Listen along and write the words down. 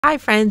Hi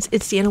friends,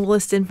 it's Deanna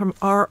Williston from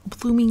Our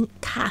Blooming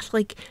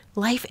Catholic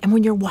Life, and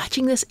when you're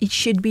watching this, it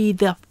should be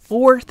the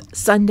fourth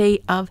Sunday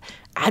of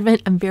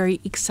Advent. I'm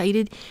very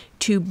excited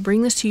to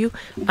bring this to you.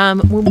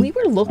 When we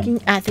were looking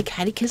at the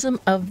Catechism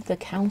of the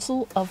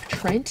Council of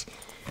Trent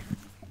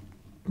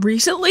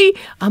recently,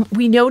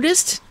 we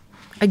noticed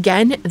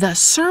again the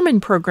sermon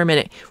program in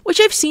it,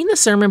 which I've seen the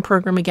sermon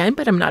program again,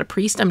 but I'm not a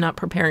priest. I'm not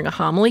preparing a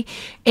homily.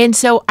 And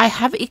so I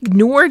have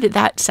ignored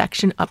that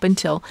section up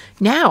until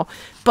now.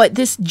 But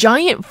this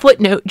giant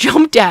footnote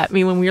jumped at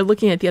me when we were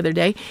looking at it the other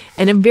day,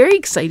 and I'm very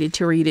excited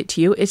to read it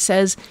to you. It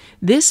says,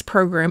 this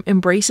program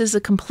embraces a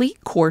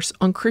complete course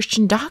on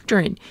Christian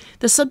doctrine.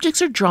 The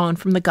subjects are drawn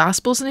from the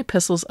Gospels and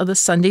Epistles of the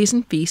Sundays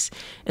and feasts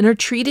and are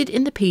treated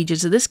in the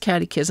pages of this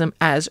catechism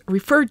as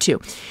referred to.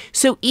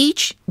 So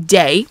each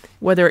day,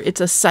 whether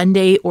it's a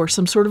Sunday or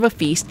some sort of a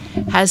feast,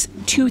 has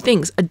two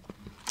things, a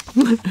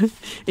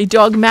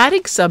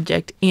dogmatic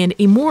subject and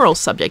a moral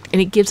subject,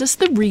 and it gives us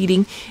the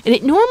reading, and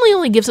it normally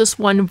only gives us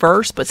one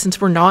verse, but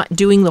since we're not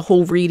doing the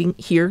whole reading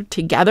here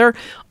together,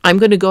 I'm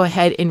going to go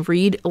ahead and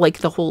read like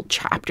the whole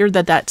chapter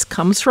that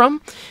comes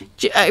from.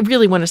 I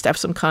really want us to have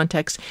some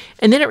context,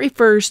 and then it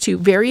refers to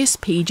various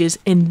pages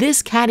in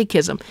this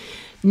catechism.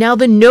 Now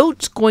the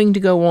note's going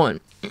to go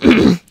on.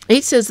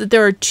 It says that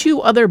there are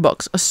two other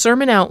books, a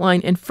sermon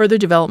outline and further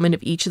development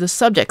of each of the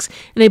subjects.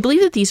 And I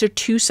believe that these are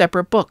two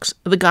separate books,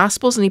 the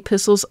Gospels and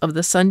Epistles of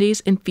the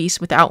Sundays and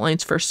feasts with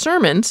outlines for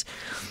sermons,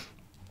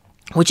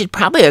 which is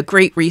probably a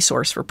great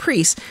resource for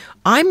priests.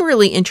 I'm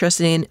really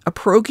interested in a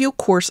parochial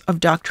course of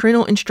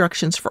doctrinal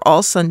instructions for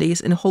all Sundays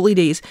and holy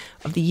days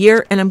of the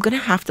year, and I'm going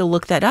to have to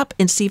look that up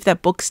and see if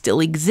that book still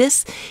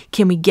exists.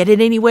 Can we get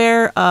it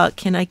anywhere?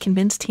 Can I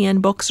convince Tan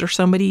Books or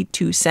somebody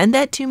to send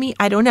that to me?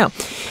 I don't know.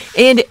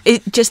 And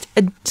just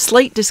a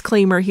slight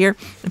disclaimer here.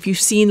 If you've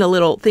seen the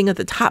little thing at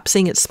the top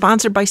saying it's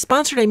sponsored by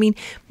sponsored, I mean,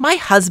 my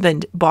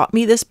husband bought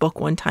me this book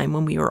one time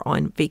when we were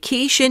on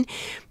vacation,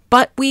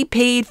 but we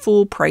paid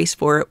full price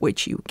for it,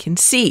 which you can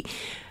see.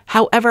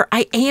 However,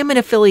 I am an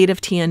affiliate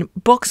of Tan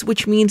Books,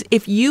 which means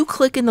if you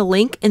click in the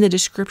link in the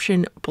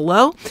description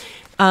below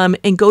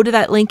and go to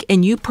that link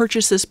and you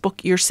purchase this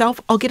book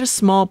yourself, I'll get a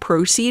small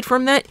proceed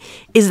from that.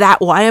 Is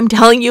that why I'm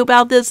telling you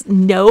about this?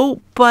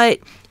 No, but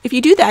if you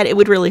do that, it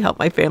would really help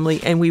my family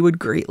and we would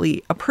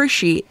greatly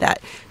appreciate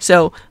that.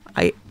 So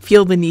I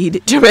feel the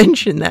need to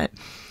mention that.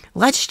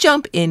 Let's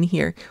jump in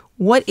here.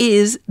 What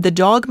is the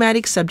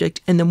dogmatic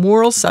subject and the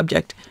moral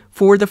subject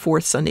for the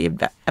fourth Sunday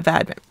of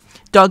Advent?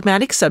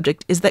 Dogmatic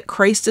subject is that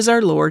Christ is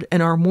our Lord,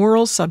 and our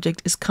moral subject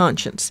is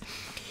conscience.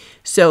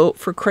 So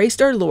for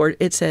Christ our Lord,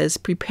 it says,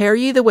 prepare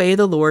ye the way of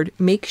the Lord,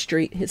 make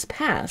straight his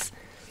paths.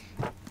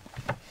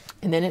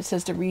 And then it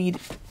says to read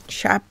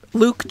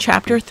Luke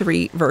chapter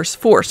 3, verse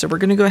 4. So we're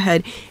going to go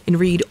ahead and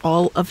read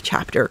all of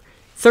chapter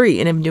 3.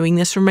 And I'm doing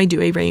this from my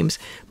Douay Rheims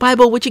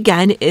Bible, which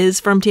again is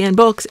from Tan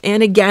Books.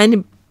 And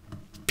again,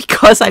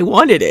 because I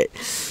wanted it,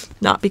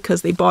 not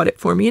because they bought it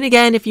for me. And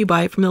again, if you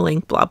buy it from the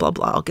link, blah, blah,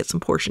 blah, I'll get some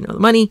portion of the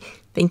money.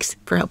 Thanks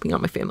for helping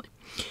out my family.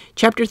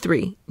 Chapter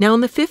 3. Now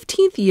in the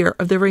 15th year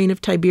of the reign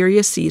of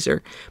Tiberius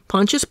Caesar,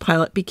 Pontius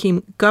Pilate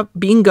became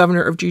being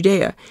governor of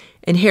Judea,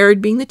 and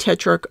Herod being the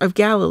tetrarch of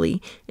Galilee,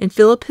 and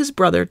Philip his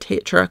brother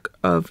tetrarch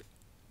of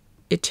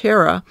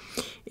Itera,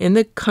 in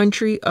the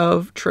country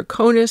of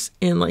Trachonius,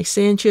 and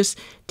Lysanias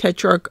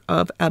tetrarch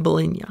of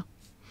Abylinia.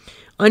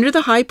 Under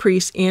the high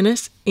priests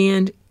Annas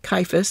and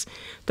Caiaphas,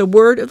 the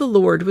word of the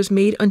Lord was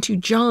made unto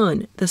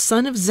John, the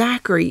son of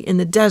Zachary, in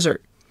the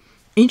desert.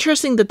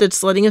 Interesting that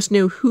that's letting us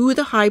know who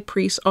the high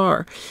priests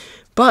are.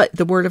 But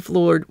the word of the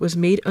Lord was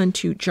made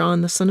unto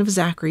John, the son of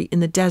Zachary, in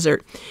the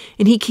desert.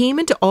 And he came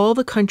into all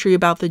the country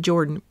about the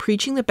Jordan,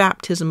 preaching the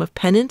baptism of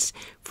penance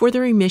for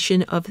the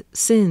remission of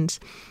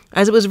sins.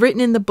 As it was written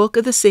in the book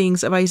of the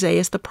sayings of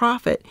Isaiah the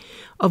prophet,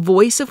 a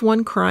voice of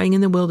one crying in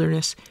the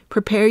wilderness,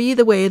 prepare ye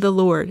the way of the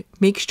Lord,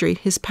 make straight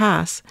his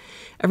paths.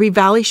 Every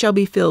valley shall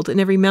be filled, and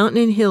every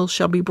mountain and hill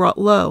shall be brought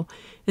low,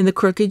 and the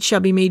crooked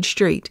shall be made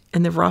straight,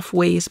 and the rough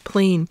ways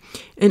plain,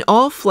 and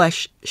all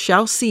flesh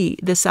shall see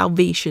the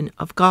salvation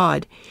of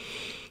God.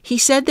 He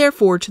said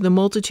therefore to the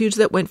multitudes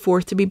that went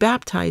forth to be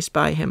baptized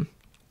by him,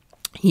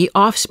 Ye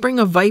offspring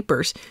of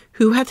vipers,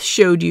 who hath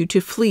showed you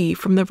to flee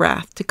from the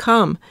wrath to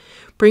come?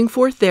 Bring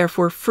forth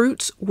therefore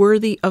fruits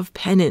worthy of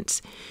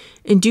penance.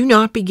 And do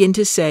not begin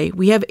to say,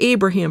 We have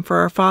Abraham for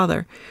our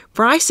father.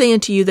 For I say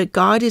unto you that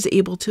God is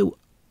able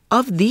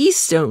of these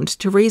stones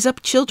to raise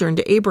up children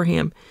to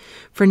Abraham.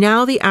 For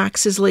now the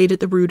axe is laid at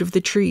the root of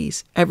the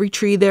trees. Every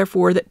tree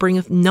therefore that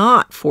bringeth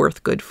not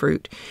forth good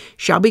fruit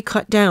shall be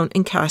cut down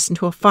and cast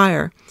into a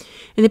fire.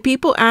 And the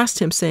people asked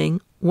him,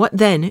 saying, What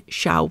then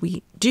shall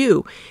we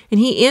do? And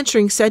he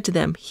answering said to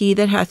them, He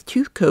that hath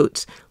 2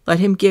 coats, let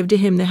him give to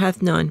him that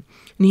hath none.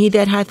 And he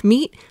that hath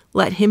meat,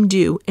 let him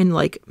do in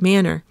like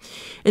manner.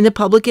 And the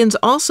publicans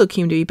also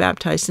came to be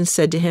baptized, and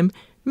said to him,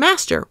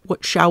 Master,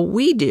 what shall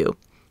we do?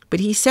 But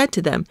he said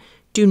to them,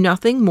 Do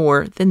nothing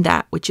more than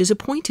that which is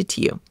appointed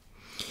to you.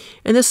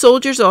 And the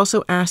soldiers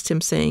also asked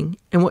him, saying,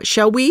 And what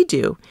shall we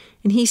do?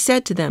 And he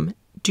said to them,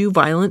 do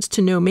violence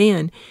to no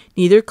man,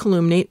 neither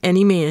calumniate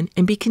any man,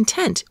 and be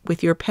content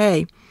with your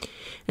pay.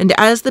 And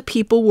as the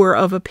people were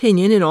of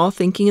opinion in all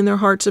thinking in their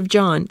hearts of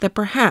John, that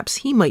perhaps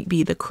he might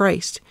be the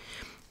Christ.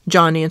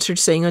 John answered,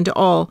 saying unto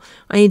all,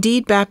 I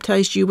indeed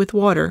baptized you with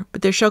water,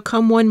 but there shall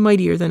come one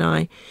mightier than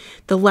I,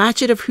 the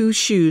latchet of whose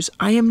shoes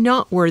I am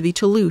not worthy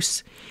to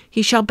loose.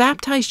 He shall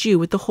baptize you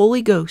with the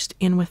Holy Ghost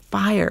and with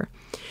fire,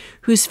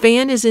 whose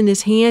fan is in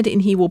his hand,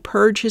 and he will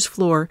purge his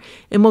floor,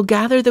 and will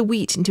gather the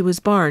wheat into his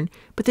barn,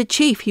 but the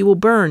chaff he will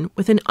burn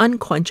with an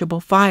unquenchable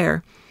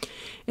fire.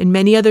 And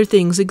many other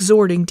things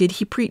exhorting did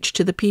he preach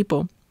to the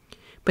people.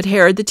 But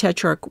Herod the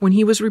Tetrarch, when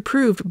he was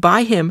reproved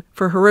by him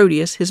for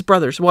Herodias, his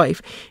brother's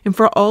wife, and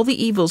for all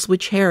the evils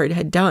which Herod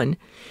had done,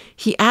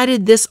 he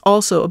added this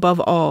also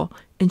above all,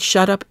 and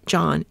shut up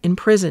John in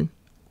prison.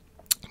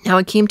 Now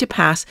it came to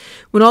pass,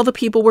 when all the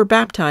people were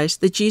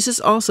baptized, that Jesus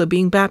also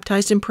being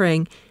baptized and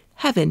praying,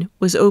 heaven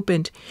was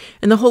opened,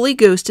 and the Holy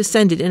Ghost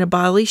descended in a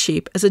bodily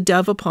shape as a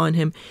dove upon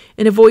him,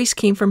 and a voice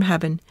came from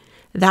heaven,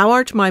 Thou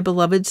art my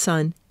beloved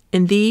Son,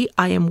 in thee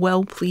I am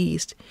well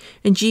pleased.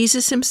 And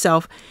Jesus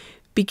himself,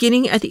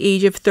 beginning at the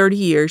age of 30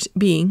 years,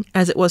 being,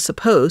 as it was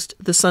supposed,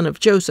 the son of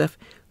Joseph,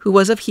 who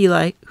was of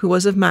Heli, who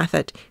was of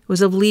Mathat, who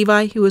was of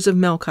Levi, who was of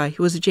Melchi,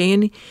 who was of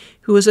Janne,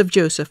 who was of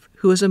Joseph,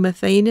 who was of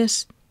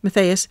Matthias,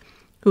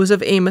 who was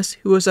of Amos,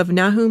 who was of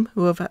Nahum,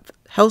 who was of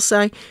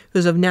Helsai, who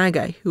was of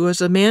Nagai, who was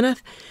of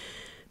Mathath,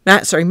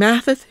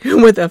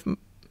 who was of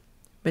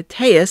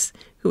Matthias,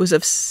 who was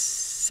of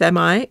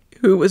Semai,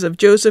 who was of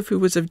Joseph, who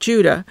was of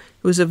Judah,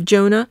 who was of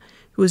Jonah,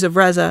 who was of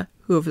Reza,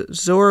 who was of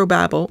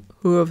Zorobabel,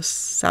 who was of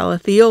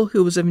Salathiel,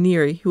 who was of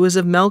Neri, who was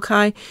of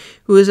Melchi,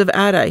 who was of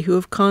Adai, who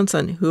was of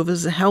Conson, who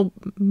was of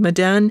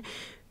Helmadan,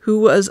 who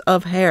was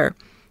of Her,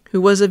 who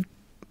was of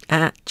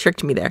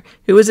tricked me there.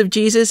 Who was of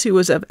Jesus, who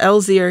was of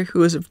Elzir, who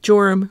was of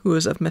Joram, who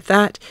was of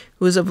Mathat,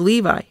 who was of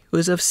Levi, who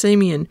was of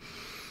Simeon,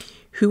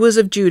 who was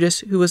of Judas,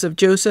 who was of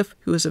Joseph,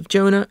 who was of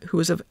Jonah, who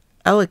was of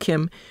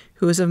Eliakim,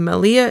 who was of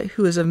Meliah,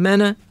 who was of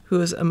Menna, who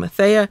was of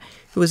Matthiah,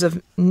 who was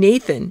of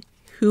Nathan,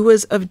 who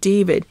was of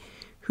David,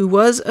 who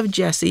was of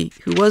Jesse,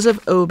 who was of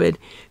Obed,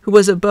 who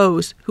was of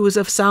Boaz, who was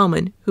of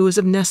Salmon, who was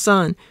of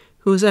Naasson,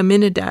 who was of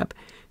Aminadab,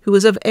 who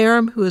was of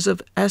Aram, who was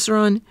of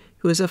Esron,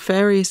 who was of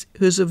Phares,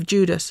 who was of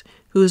Judas,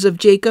 who was of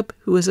Jacob,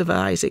 who was of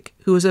Isaac,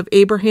 who was of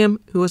Abraham,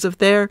 who was of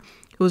Ther,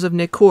 who was of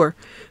Nachor,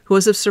 who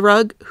was of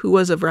Serug, who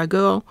was of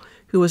Raguel,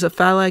 who was of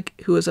Phaleg,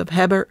 who was of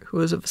Heber, who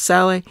was of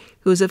Saleh,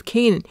 who was of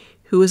Canaan,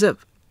 who was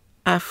of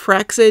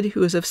Aphraxad,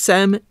 who was of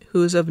Sem, who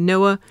was of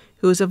Noah,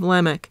 who was of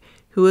Lamech,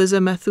 who was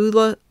of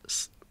Methuselah,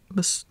 who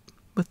was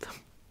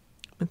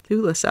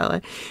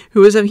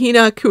of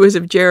Enoch, who was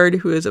of Jared,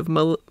 who was of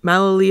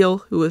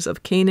Malaleel, who was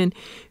of Canaan,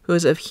 who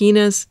was of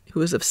Henaz, who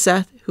was of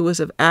Seth, who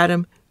was of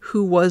Adam,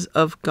 who was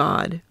of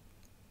God.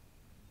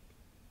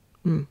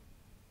 We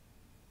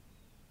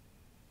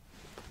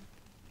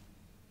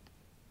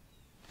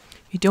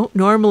don't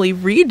normally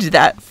read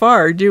that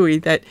far, do we?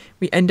 That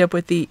we end up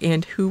with the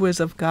and who was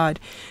of God.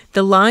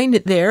 The line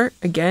there,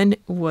 again,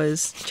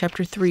 was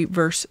chapter 3,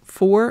 verse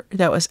 4.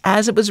 That was,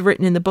 as it was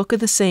written in the book of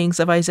the sayings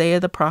of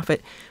Isaiah the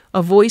prophet,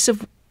 a voice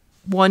of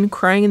one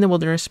crying in the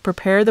wilderness,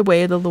 prepare the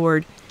way of the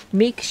Lord,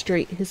 make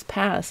straight his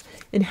paths.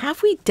 And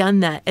have we done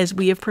that as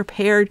we have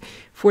prepared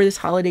for this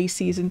holiday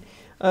season?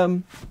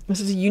 This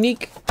is a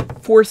unique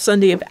fourth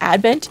Sunday of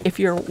Advent, if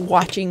you're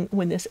watching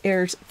when this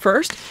airs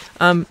first.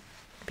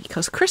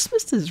 Because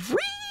Christmas is really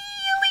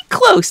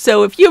close.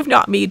 So if you have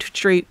not made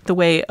straight the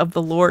way of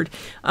the Lord,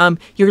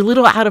 you're a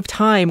little out of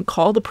time.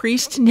 Call the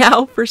priest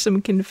now for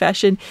some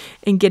confession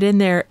and get in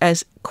there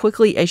as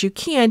quickly as you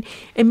can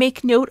and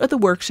make note of the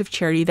works of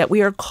charity that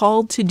we are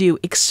called to do,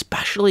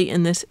 especially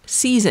in this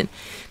season.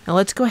 Now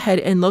let's go ahead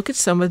and look at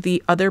some of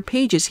the other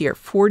pages here,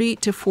 40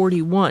 to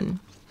 41.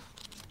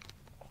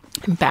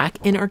 And back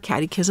in our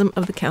Catechism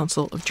of the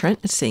Council of Trent,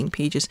 it's saying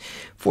pages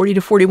 40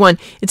 to 41.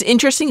 It's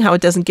interesting how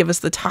it doesn't give us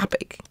the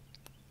topic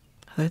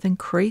other than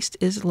Christ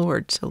is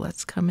Lord. So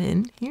let's come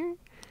in here.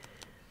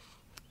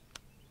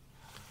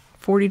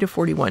 40 to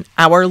 41.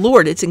 Our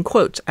Lord, it's in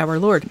quotes, our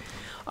Lord.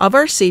 Of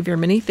our Savior,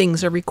 many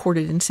things are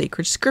recorded in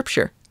sacred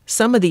scripture.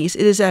 Some of these,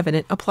 it is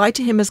evident, apply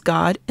to him as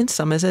God and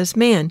some as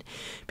man,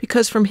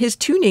 because from his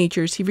two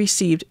natures he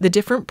received the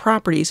different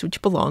properties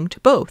which belong to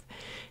both.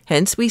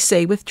 Hence we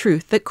say with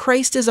truth that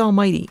Christ is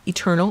almighty,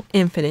 eternal,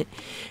 infinite,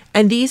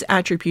 and these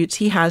attributes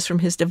he has from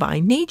his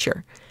divine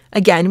nature.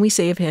 Again, we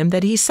say of him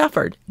that he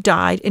suffered,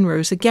 died, and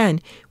rose again,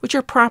 which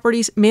are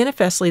properties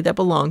manifestly that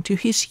belong to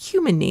his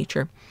human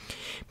nature.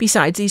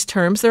 Besides these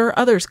terms, there are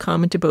others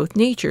common to both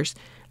natures,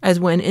 as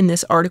when in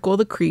this article of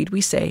the Creed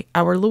we say,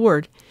 our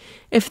Lord.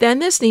 If then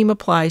this name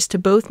applies to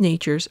both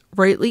natures,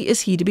 rightly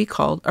is he to be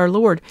called our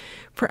Lord.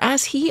 For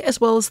as he,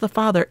 as well as the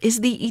Father, is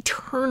the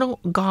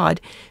eternal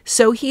God,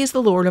 so he is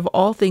the Lord of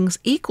all things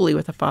equally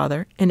with the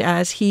Father. And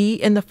as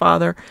he and the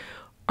Father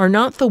are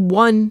not the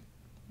one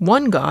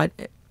God,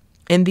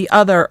 and the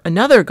other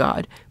another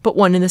God, but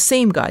one and the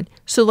same God,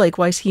 so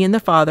likewise he and the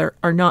Father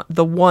are not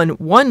the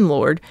one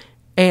Lord,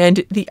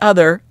 and the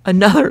other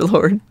another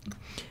Lord.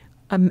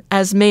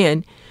 As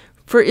man,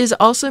 For it is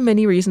also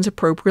many reasons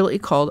appropriately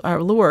called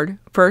our Lord.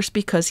 First,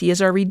 because he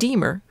is our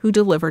Redeemer, who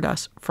delivered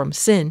us from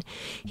sin.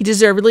 He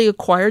deservedly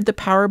acquired the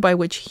power by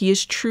which he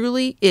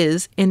truly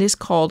is and is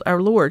called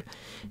our Lord.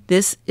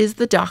 This is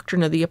the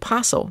doctrine of the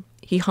apostle.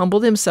 He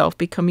humbled himself,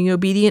 becoming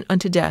obedient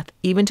unto death,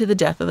 even to the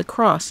death of the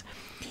cross.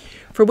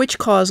 For which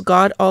cause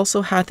God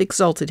also hath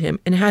exalted him,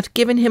 and hath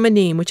given him a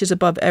name which is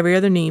above every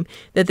other name,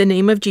 that the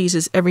name of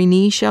Jesus every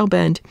knee shall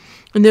bend,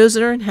 and those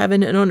that are in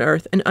heaven and on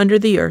earth and under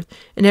the earth,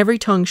 and every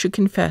tongue should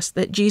confess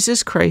that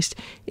Jesus Christ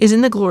is in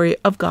the glory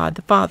of God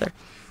the Father.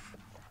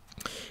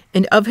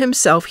 And of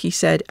himself he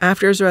said,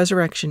 after his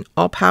resurrection,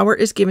 all power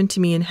is given to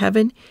me in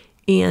heaven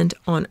and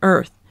on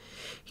earth.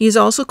 He is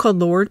also called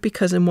Lord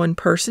because in one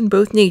person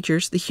both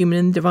natures, the human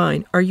and the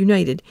divine, are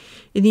united.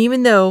 And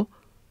even though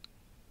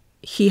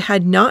he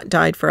had not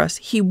died for us,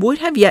 he would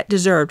have yet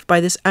deserved by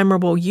this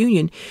admirable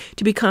union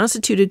to be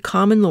constituted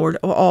common Lord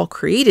of all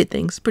created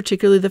things,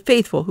 particularly the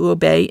faithful who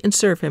obey and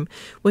serve him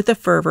with the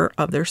fervor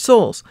of their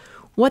souls.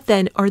 What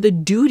then are the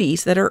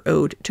duties that are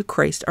owed to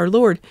Christ our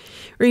Lord?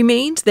 It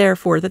remains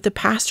therefore that the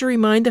pastor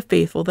remind the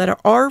faithful that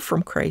are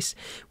from Christ,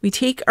 we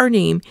take our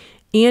name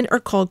and are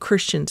called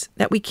Christians,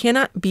 that we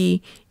cannot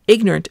be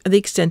ignorant of the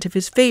extent of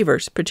his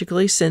favors,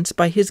 particularly since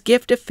by his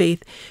gift of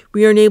faith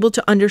we are enabled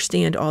to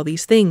understand all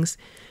these things.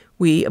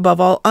 We, above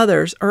all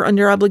others, are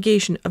under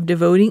obligation of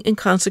devoting and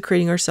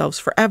consecrating ourselves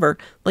forever,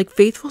 like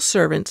faithful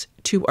servants,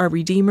 to our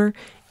Redeemer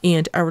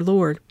and our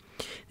Lord.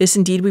 This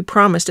indeed we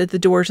promised at the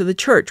doors of the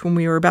church when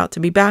we were about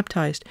to be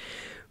baptized.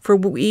 For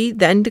we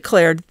then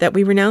declared that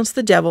we renounced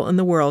the devil and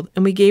the world,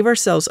 and we gave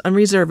ourselves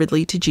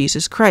unreservedly to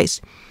Jesus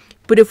Christ.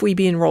 But if we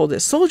be enrolled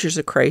as soldiers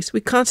of Christ,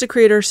 we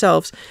consecrate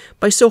ourselves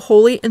by so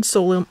holy and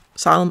solemn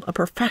a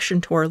profession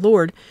to our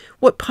Lord.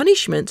 What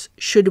punishments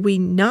should we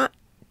not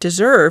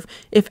deserve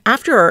if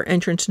after our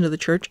entrance into the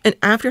church and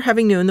after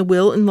having known the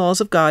will and laws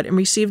of God and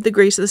received the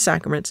grace of the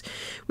sacraments,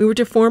 we were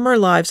to form our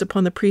lives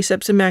upon the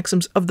precepts and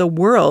maxims of the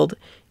world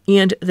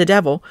and the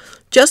devil,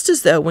 just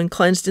as though when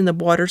cleansed in the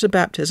waters of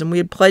baptism we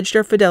had pledged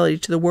our fidelity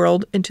to the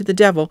world and to the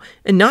devil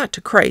and not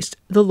to Christ,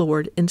 the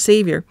Lord and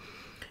Savior.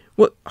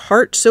 What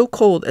heart so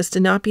cold as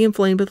to not be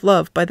inflamed with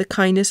love by the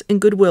kindness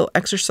and goodwill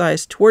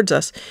exercised towards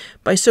us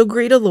by so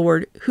great a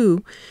Lord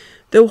who,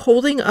 though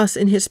holding us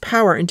in his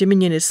power and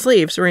dominion as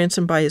slaves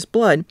ransomed by his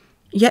blood,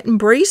 yet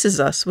embraces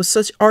us with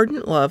such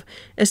ardent love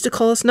as to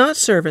call us not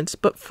servants,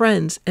 but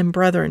friends and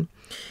brethren.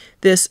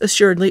 This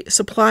assuredly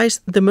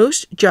supplies the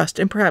most just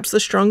and perhaps the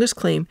strongest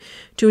claim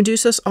to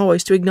induce us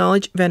always to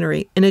acknowledge,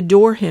 venerate, and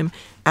adore him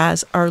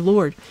as our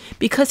Lord,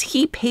 because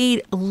he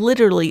paid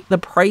literally the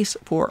price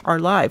for our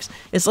lives.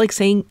 It's like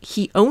saying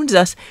he owns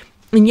us,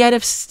 and yet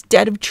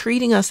instead of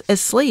treating us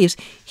as slaves,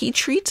 he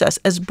treats us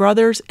as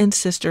brothers and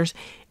sisters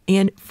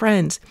and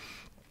friends.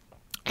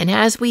 And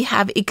as we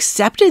have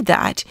accepted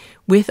that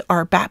with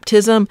our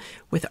baptism,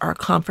 with our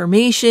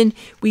confirmation,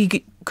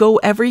 we go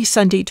every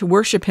Sunday to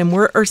worship him.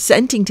 We're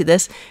assenting to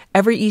this.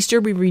 Every Easter,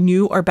 we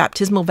renew our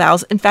baptismal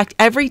vows. In fact,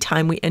 every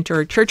time we enter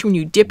a church, when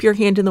you dip your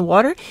hand in the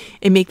water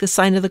and make the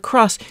sign of the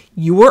cross,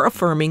 you're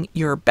affirming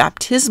your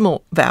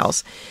baptismal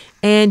vows.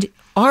 And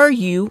are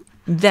you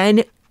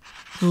then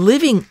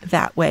living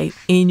that way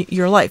in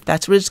your life?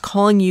 That's what it's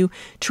calling you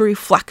to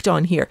reflect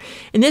on here.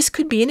 And this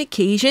could be an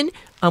occasion.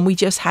 We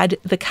just had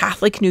the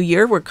Catholic New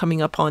Year. We're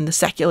coming up on the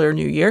secular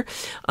New Year.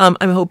 I'm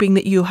hoping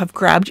that you have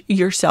grabbed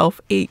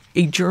yourself a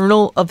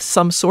journal of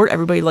some sort.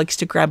 Everybody likes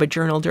to grab a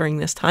journal during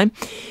this time.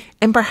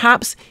 And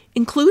perhaps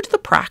include the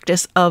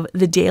practice of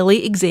the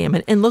daily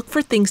examine and look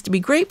for things to be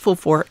grateful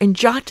for and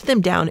jot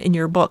them down in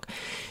your book,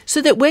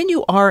 so that when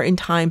you are in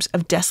times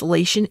of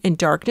desolation and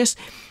darkness,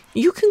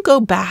 you can go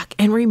back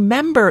and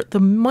remember the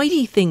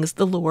mighty things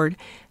the Lord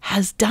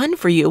has done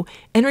for you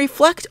and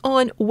reflect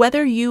on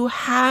whether you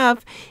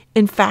have,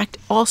 in fact,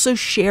 also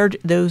shared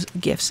those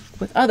gifts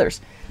with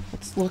others.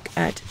 Let's look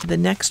at the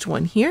next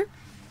one here.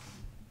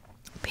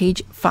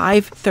 Page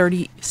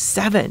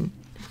 537.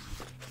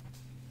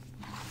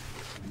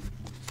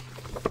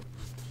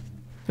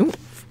 Ooh,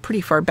 pretty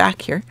far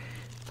back here.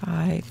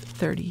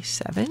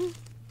 537.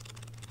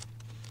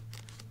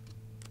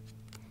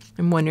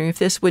 I'm wondering if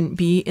this wouldn't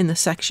be in the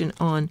section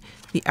on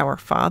the Our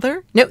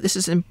Father. No, this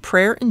is in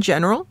prayer in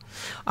general.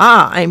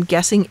 I'm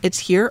guessing it's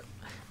here.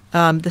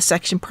 The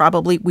section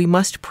probably, we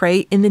must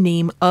pray in the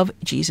name of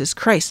Jesus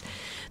Christ.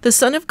 The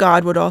Son of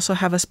God would also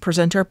have us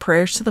present our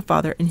prayers to the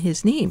Father in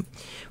his name.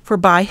 For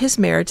by his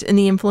merits and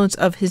the influence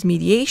of his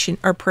mediation,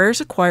 our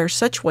prayers acquire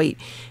such weight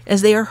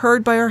as they are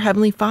heard by our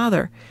Heavenly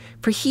Father.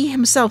 For he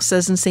himself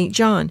says in St.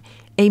 John,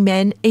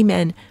 Amen,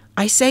 amen,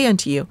 I say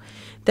unto you,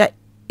 that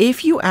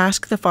if you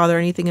ask the Father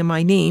anything in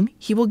my name,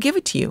 he will give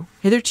it to you.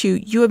 Hitherto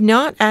you have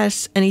not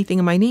asked anything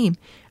in my name.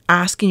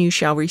 Ask and you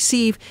shall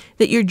receive,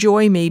 that your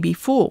joy may be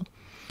full.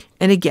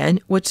 And again,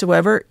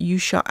 whatsoever you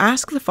shall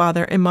ask the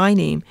Father in my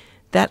name,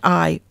 that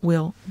I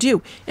will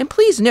do. And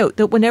please note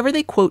that whenever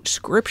they quote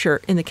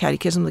scripture in the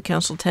Catechism of the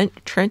Council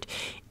of Trent,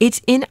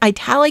 it's in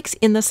italics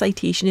and the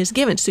citation is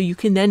given. So you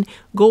can then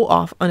go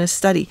off on a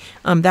study.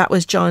 That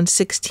was John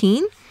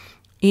 16.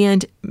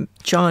 and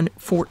John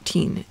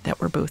 14 that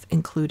were both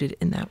included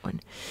in that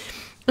one.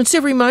 And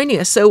so reminding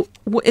us, so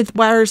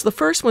whereas the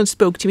first one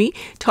spoke to me,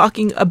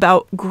 talking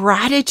about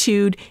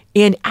gratitude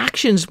and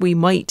actions we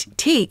might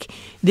take,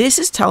 this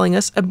is telling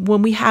us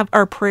when we have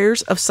our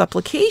prayers of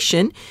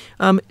supplication,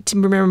 to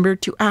remember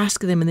to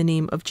ask them in the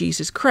name of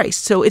Jesus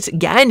Christ. So it's,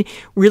 again,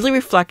 really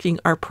reflecting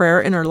our prayer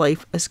in our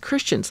life as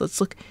Christians.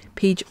 Let's look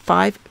page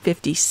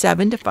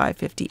 557 to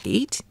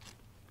 558,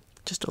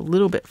 just a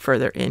little bit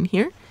further in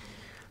here.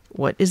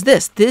 What is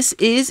this? This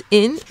is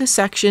in the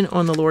section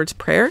on the Lord's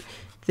Prayer.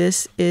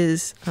 This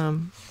is,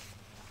 I'm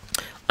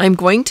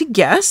going to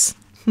guess,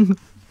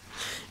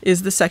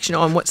 is the section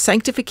on what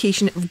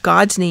sanctification of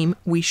God's name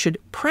we should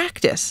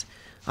practice.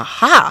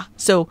 Aha!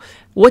 So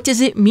what does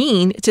it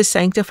mean to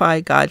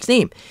sanctify God's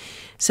name?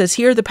 It says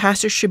here, the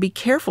pastor should be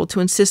careful to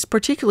insist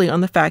particularly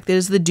on the fact that it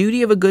is the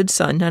duty of a good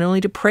son not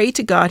only to pray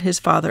to God his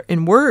Father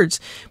in words,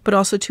 but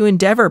also to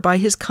endeavor by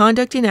his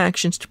conduct and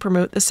actions to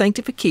promote the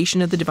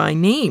sanctification of the divine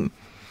name.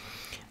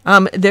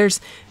 There's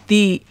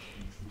the...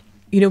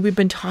 we've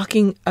been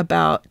talking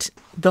about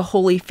the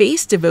Holy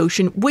Face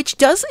devotion, which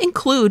does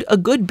include a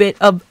good bit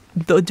of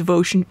the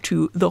devotion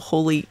to the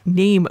holy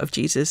name of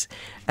Jesus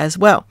as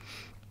well.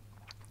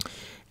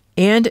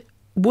 And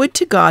would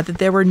to God that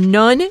there were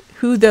none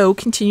who, though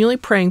continually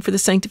praying for the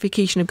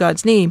sanctification of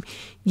God's name,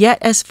 yet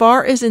as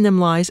far as in them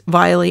lies,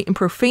 violate and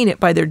profane it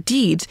by their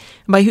deeds,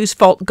 and by whose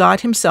fault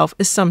God himself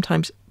is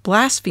sometimes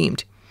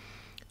blasphemed.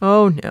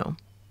 Oh no.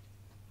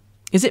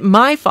 Is it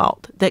my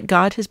fault that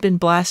God has been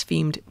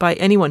blasphemed by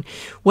anyone?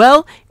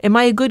 Well, am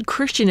I a good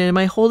Christian and am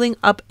I holding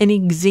up an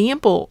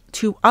example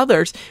to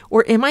others,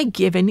 or am I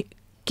giving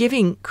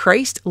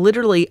Christ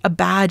literally a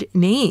bad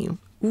name?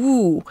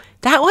 Ooh,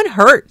 that one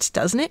hurts,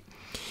 doesn't it?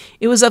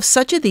 It was of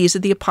such of these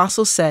that the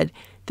apostles said,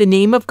 the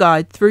name of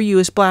God through you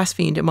is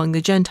blasphemed among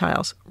the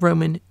Gentiles,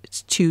 Romans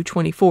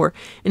 2:24.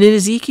 And in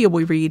Ezekiel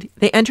we read,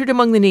 they entered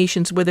among the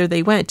nations whither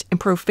they went, and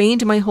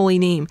profaned my holy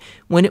name,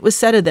 when it was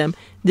said of them,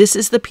 this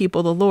is the people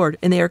of the Lord,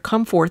 and they are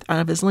come forth out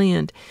of his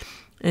land.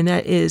 And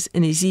that is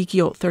in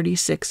Ezekiel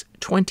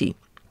 36:20.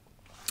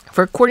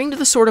 For according to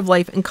the sort of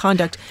life and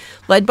conduct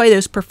led by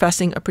those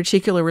professing a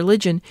particular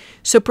religion,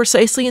 so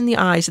precisely in the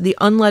eyes of the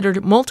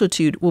unlettered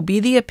multitude will be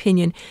the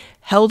opinion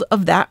held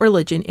of that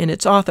religion and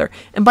its author.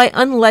 And by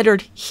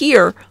unlettered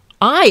here,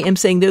 I am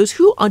saying those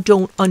who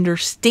don't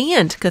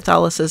understand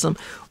Catholicism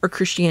or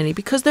Christianity,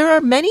 because there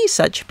are many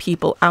such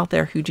people out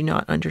there who do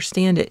not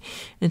understand it.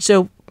 And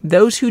so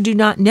those who do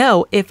not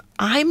know, if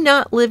I'm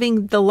not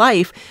living the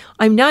life,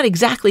 I'm not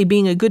exactly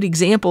being a good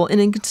example and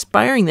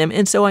inspiring them.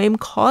 And so I am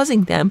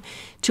causing them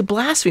to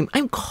blaspheme.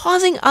 I'm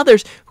causing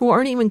others who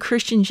aren't even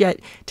Christians yet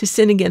to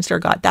sin against our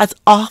God. That's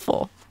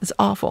awful. It's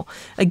awful.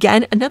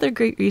 Again, another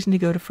great reason to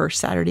go to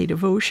First Saturday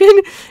devotion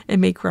and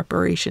make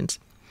reparations.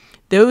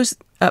 Those,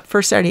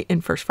 First Saturday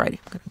and First Friday,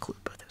 I'm going to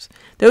include both those.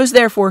 Those,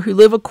 therefore, who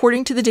live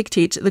according to the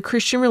dictates of the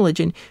Christian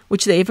religion,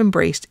 which they have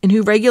embraced, and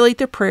who regulate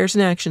their prayers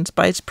and actions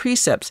by its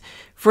precepts,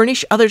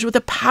 furnish others with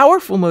a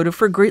powerful motive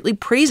for greatly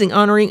praising,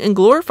 honoring, and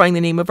glorifying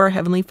the name of our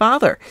Heavenly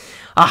Father.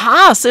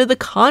 Aha! So the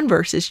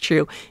converse is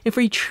true. If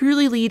we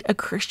truly lead a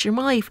Christian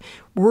life,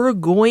 we're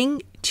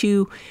going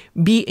to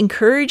be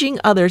encouraging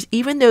others,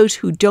 even those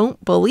who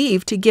don't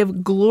believe, to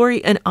give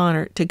glory and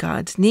honor to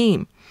God's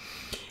name.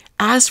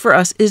 As for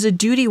us, it is a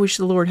duty which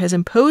the Lord has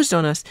imposed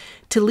on us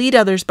to lead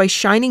others by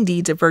shining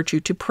deeds of virtue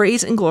to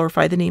praise and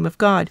glorify the name of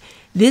God.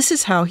 This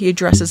is how he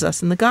addresses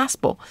us in the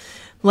gospel.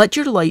 Let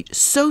your light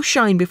so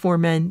shine before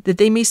men that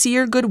they may see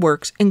your good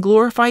works and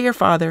glorify your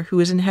Father who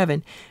is in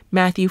heaven.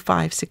 Matthew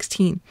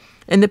 5:16.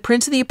 And the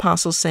Prince of the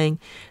Apostles saying,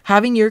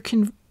 having your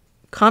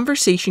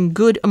conversation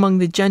good among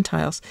the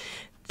Gentiles,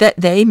 that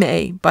they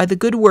may, by the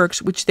good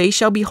works which they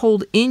shall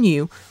behold in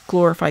you,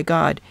 glorify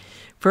God.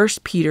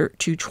 1 Peter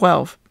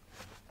 2:12.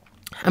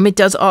 It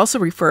does also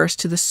refer us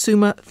to the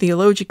Summa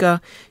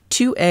Theologica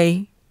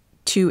 2a,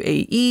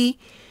 2ae,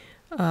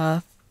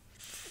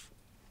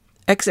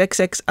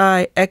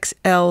 XXXI,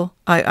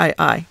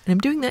 XLIII. And I'm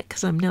doing that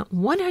because I'm not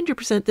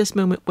 100% at this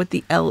moment what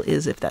the L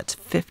is, if that's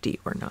 50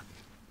 or not.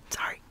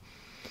 Sorry.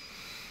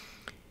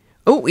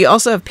 Oh, we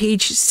also have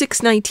page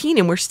 619,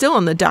 and we're still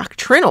on the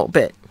doctrinal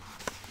bit.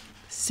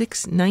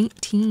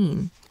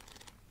 619.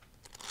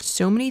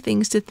 So many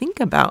things to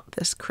think about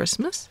this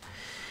Christmas.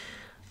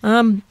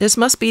 This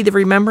must be the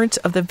remembrance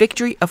of the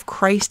victory of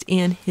Christ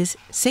and his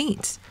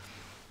saints.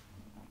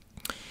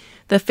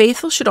 The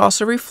faithful should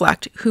also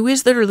reflect who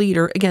is their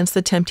leader against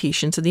the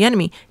temptations of the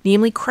enemy,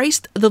 namely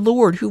Christ the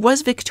Lord, who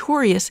was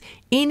victorious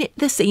in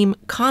the same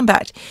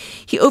combat.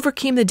 He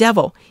overcame the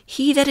devil.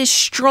 He that is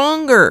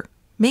stronger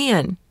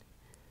man.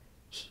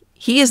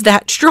 He is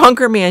that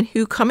stronger man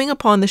who, coming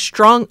upon the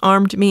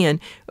strong-armed man,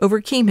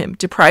 overcame him,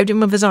 deprived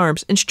him of his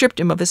arms, and stripped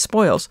him of his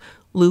spoils.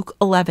 Luke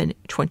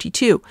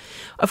 11:22.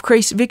 Of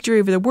Christ's victory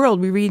over the world,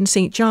 we read in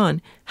St.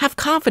 John, "Have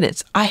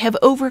confidence, I have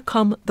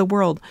overcome the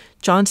world,"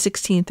 John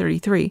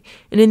 16:33.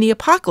 And in the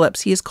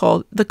Apocalypse, he is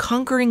called the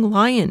conquering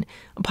lion,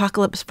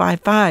 Apocalypse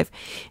 5:5.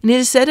 And it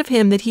is said of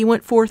him that he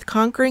went forth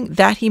conquering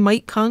that he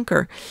might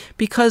conquer,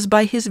 because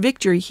by his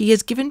victory he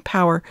has given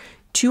power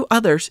to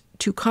others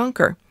to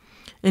conquer.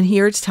 And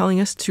here it's telling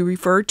us to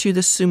refer to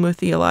the Summa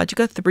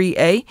Theologica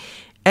 3a,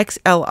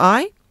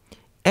 XLIX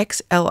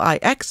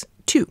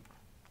 2.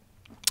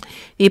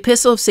 The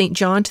Epistle of St.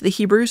 John to the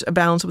Hebrews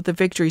abounds with the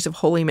victories of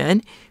holy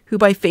men who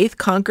by faith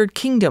conquered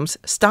kingdoms,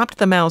 stopped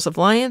the mouths of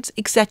lions,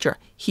 etc.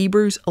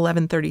 Hebrews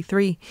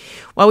 11:33.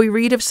 While we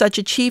read of such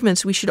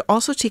achievements, we should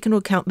also take into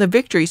account the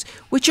victories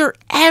which are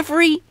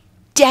every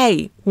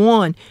day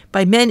won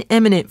by men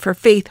eminent for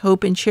faith,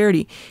 hope, and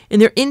charity.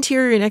 In their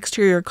interior and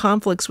exterior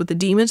conflicts with the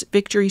demons,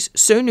 victories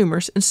so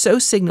numerous and so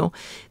signal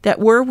that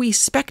were we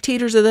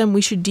spectators of them,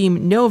 we should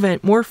deem no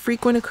event more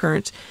frequent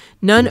occurrence,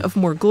 none of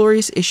more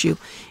glorious issue.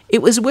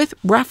 It was with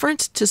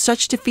reference to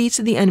such defeats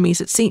of the enemies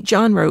that St.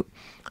 John wrote,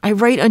 "I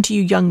write unto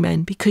you, young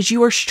men, because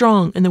you are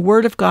strong, and the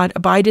word of God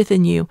abideth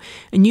in you,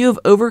 and you have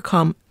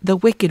overcome the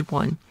wicked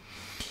one."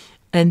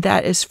 And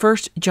that is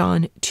 1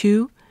 John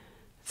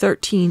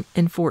 2:13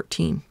 and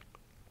 14.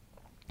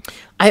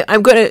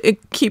 I'm going to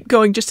keep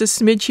going just a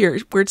smidge here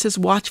where it says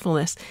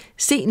watchfulness.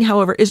 Satan,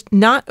 however, is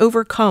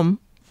overcome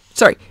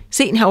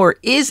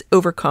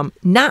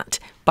not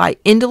by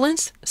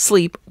indolence,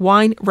 sleep,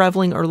 wine,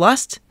 reveling, or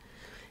lust.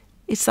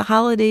 It's the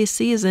holiday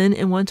season,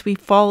 and once we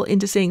fall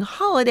into saying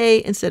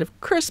holiday instead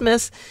of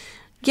Christmas,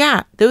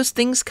 yeah, those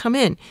things come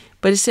in.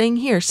 But it's saying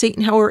here,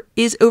 Satan, however,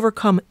 is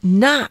overcome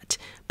not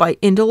by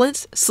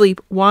indolence,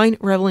 sleep, wine,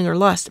 reveling, or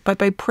lust, but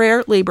by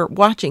prayer, labor,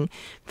 watching,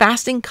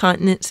 fasting,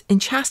 continence,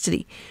 and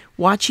chastity.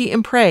 Watch ye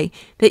and pray,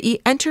 that ye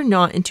enter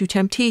not into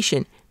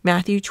temptation.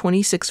 Matthew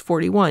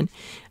 26:41.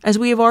 As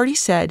we have already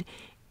said,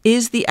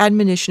 is the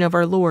admonition of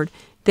our Lord.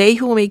 They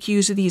who will make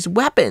use of these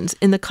weapons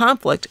in the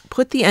conflict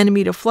put the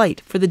enemy to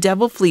flight, for the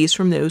devil flees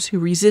from those who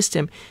resist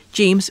him.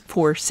 James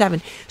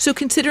 4:7. So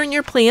considering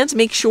your plans,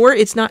 make sure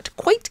it's not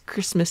quite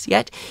Christmas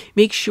yet.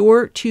 Make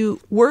sure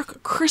to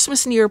work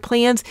Christmas into your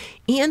plans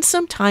and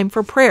some time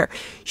for prayer.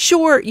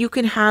 Sure, you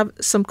can have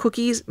some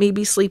cookies,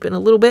 maybe sleep in a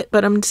little bit,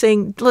 but I'm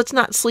saying let's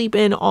not sleep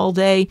in all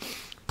day,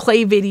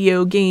 play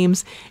video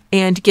games,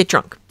 and get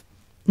drunk.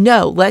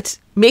 No, let's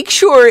make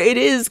sure it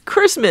is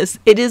Christmas.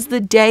 It is the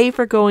day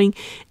for going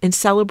and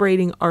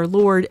celebrating our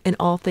Lord and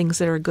all things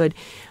that are good.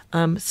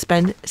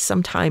 Spend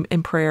some time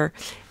in prayer.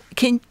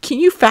 Can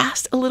you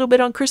fast a little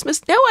bit on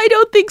Christmas? No, I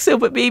don't think so,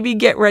 but maybe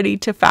get ready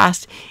to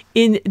fast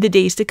in the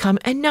days to come,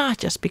 and not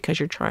just because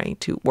you're trying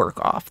to work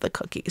off the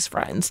cookies,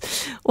 friends.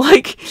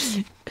 Like,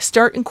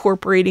 start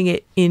incorporating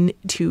it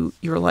into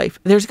your life.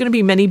 There's going to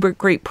be many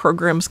great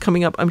programs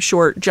coming up, I'm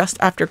sure, just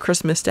after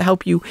Christmas to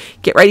help you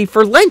get ready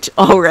for Lent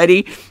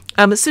already.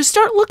 So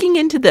start looking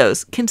into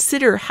those.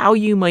 Consider how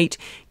you might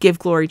give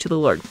glory to the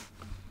Lord.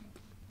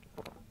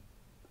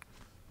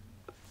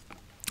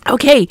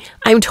 Okay,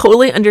 I'm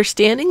totally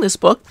understanding this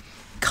book.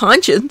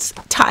 Conscience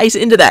ties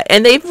into that.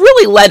 And they've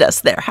really led us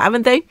there,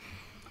 haven't they?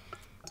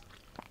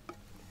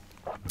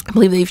 I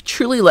believe they've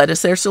truly led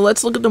us there. So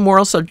let's look at the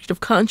moral subject of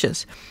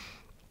conscience.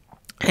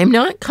 I am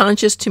not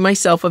conscious to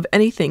myself of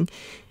anything,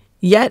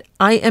 yet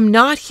I am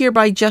not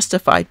hereby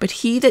justified, but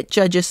he that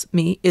judgeth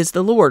me is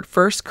the Lord.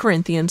 1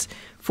 Corinthians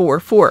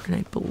 4:4. And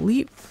I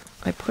believe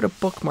I put a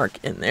bookmark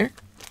in there.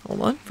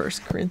 Hold on.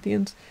 1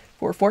 Corinthians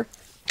 4:4.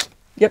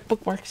 Yep,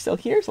 bookmark's still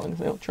here as long as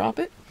I don't drop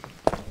it.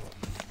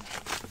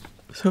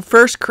 So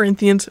 1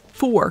 Corinthians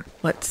 4.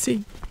 Let's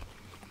see.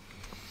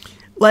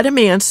 Let a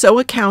man so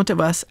account of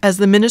us as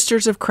the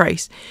ministers of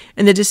Christ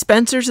and the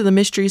dispensers of the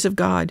mysteries of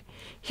God.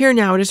 Here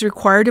now it is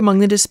required among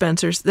the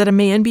dispensers that a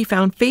man be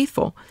found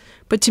faithful.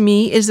 But to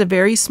me it is a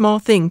very small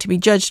thing to be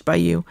judged by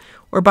you,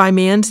 or by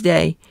man's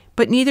day.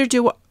 But neither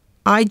do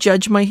I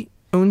judge my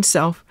own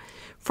self.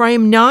 For I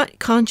am not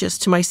conscious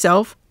to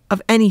myself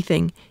of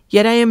anything,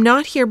 yet I am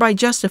not hereby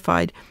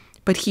justified,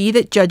 but he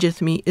that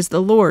judgeth me is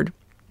the Lord.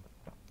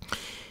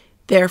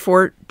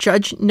 Therefore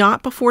judge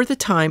not before the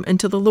time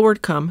until the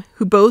Lord come,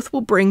 who both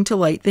will bring to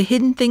light the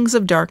hidden things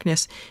of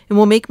darkness, and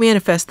will make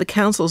manifest the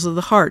counsels of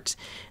the hearts.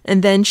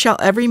 And then shall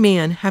every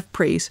man have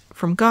praise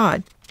from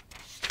God.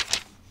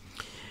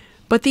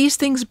 But these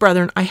things,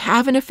 brethren, I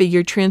have in a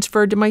figure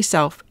transferred to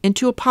myself, and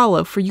to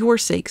Apollo for your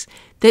sakes,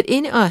 that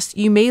in us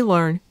you may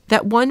learn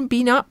that one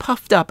be not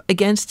puffed up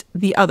against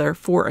the other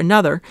for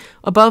another,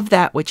 above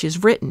that which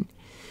is written.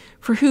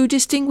 For who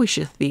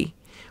distinguisheth thee?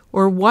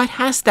 Or what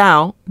hast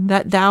thou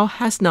that thou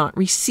hast not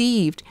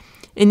received?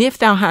 And if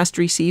thou hast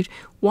received,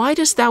 why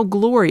dost thou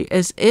glory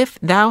as if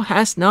thou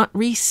hast not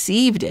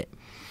received it?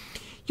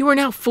 You are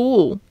now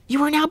full.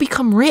 You are now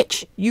become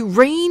rich. You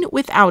reign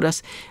without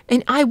us.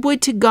 And I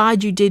would to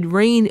God you did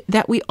reign,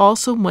 that we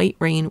also might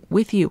reign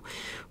with you.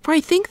 For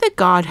I think that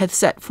God hath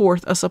set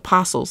forth us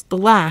apostles, the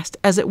last,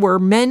 as it were,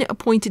 men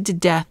appointed to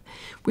death.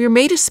 We are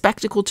made a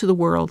spectacle to the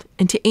world,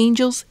 and to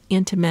angels,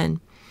 and to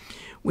men.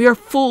 We are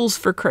fools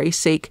for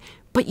Christ's sake,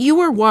 But you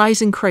are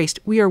wise in Christ.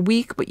 We are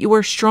weak, but you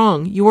are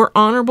strong. You are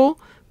honorable,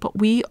 but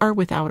we are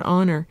without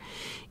honor.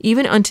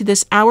 Even unto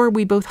this hour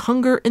we both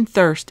hunger and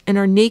thirst, and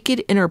are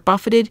naked and are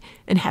buffeted,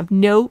 and have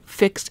no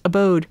fixed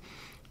abode.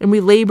 And we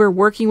labor,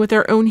 working with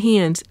our own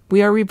hands.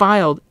 We are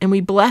reviled, and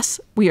we bless.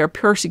 We are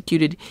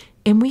persecuted,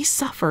 and we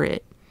suffer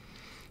it.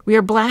 We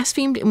are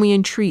blasphemed, and we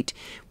entreat.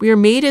 We are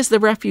made as the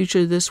refuge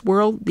of this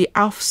world, the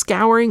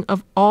offscouring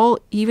of all,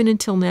 even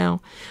until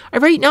now. I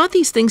write not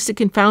these things to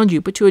confound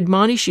you, but to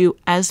admonish you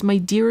as my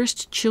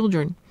dearest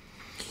children.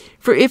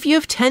 For if you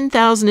have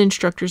 10,000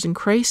 instructors in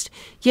Christ,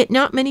 yet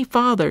not many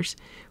fathers,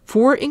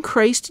 for in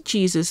Christ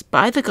Jesus,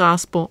 by the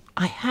gospel,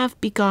 I have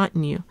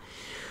begotten you.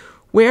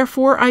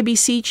 Wherefore I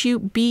beseech you,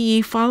 be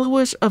ye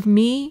followers of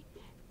me,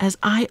 as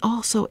I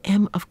also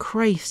am of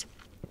Christ.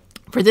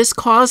 For this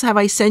cause have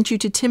I sent you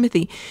to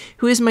Timothy,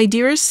 who is my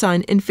dearest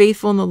son and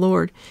faithful in the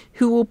Lord,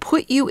 who will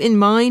put you in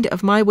mind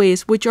of my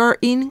ways which are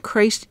in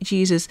Christ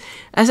Jesus,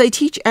 as I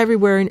teach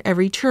everywhere in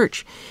every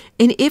church.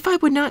 And if I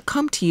would not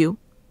come to you,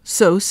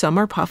 so some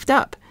are puffed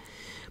up.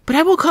 But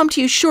I will come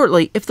to you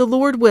shortly, if the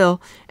Lord will,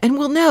 and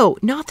will know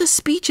not the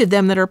speech of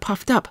them that are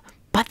puffed up,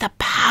 but the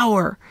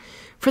power.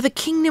 For the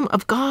kingdom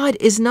of God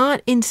is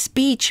not in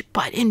speech,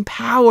 but in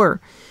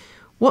power.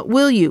 What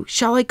will you?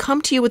 Shall I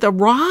come to you with a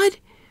rod?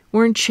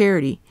 Or in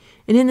charity,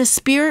 and in the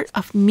spirit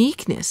of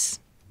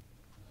meekness?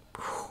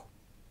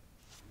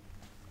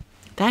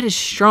 That is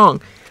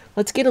strong.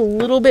 Let's get a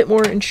little bit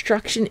more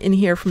instruction in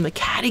here from the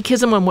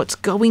Catechism on what's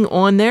going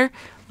on there.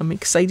 I'm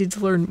excited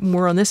to learn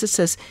more on this. It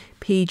says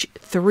page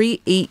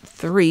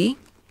 383.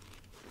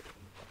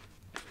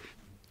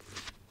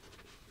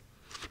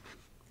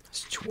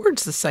 It's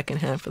towards the second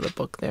half of the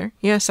book there.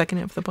 Yeah, second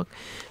half of the book.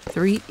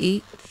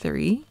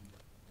 383.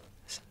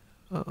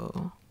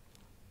 So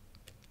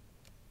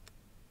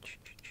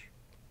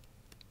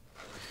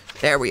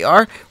there we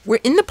are. We're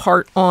in the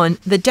part on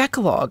the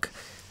Decalogue.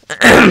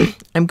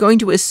 I'm going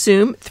to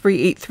assume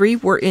 383,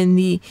 we're in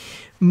the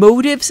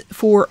motives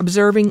for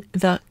observing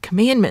the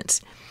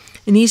commandments.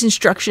 In these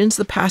instructions,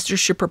 the pastor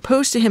should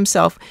propose to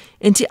himself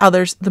and to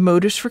others the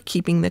motives for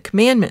keeping the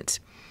commandments.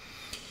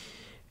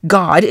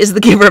 God is the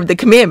giver of the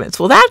commandments.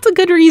 Well, that's a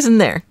good reason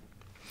there.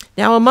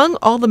 Now, among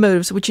all the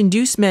motives which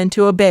induce men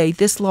to obey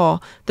this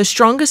law, the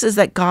strongest is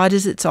that God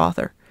is its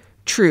author.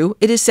 True,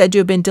 it is said to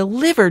have been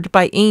delivered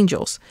by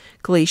angels,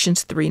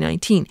 Galatians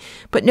 3:19,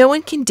 but no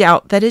one can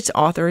doubt that its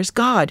author is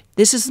God.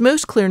 This is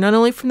most clear not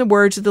only from the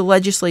words of the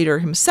legislator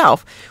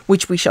himself,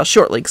 which we shall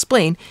shortly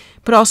explain,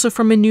 but also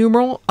from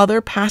innumerable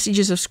other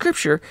passages of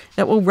Scripture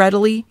that will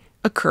readily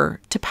occur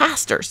to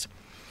pastors.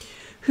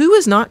 Who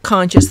is not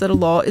conscious that a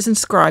law is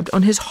inscribed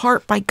on his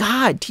heart by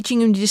God,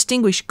 teaching him to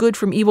distinguish good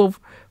from evil,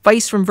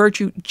 vice from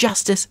virtue,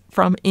 justice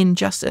from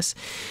injustice?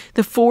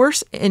 The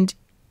force and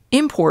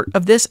import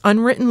of this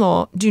unwritten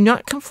law do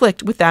not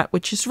conflict with that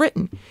which is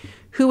written.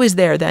 Who is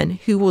there, then,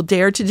 who will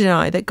dare to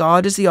deny that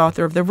God is the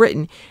author of the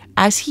written,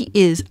 as he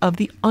is of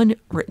the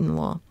unwritten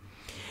law?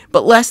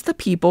 But lest the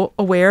people,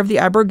 aware of the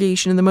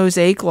abrogation of the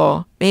Mosaic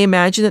law, may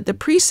imagine that the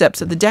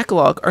precepts of the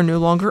Decalogue are no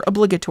longer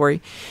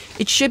obligatory,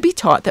 it should be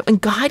taught that when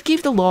God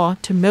gave the law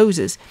to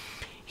Moses,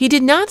 he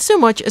did not so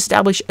much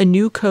establish a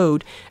new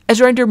code as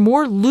render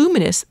more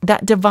luminous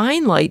that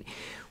divine light,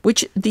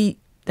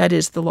 that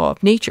is the law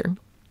of nature,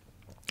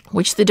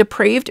 which the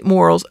depraved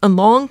morals and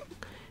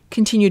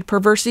long-continued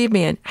perversity of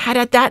man had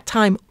at that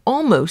time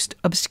almost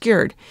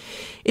obscured.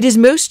 It is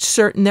most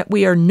certain that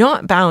we are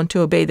not bound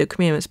to obey the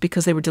commandments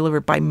because they were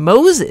delivered by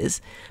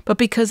Moses, but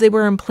because they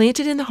were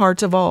implanted in the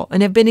hearts of all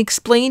and have been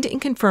explained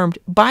and confirmed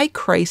by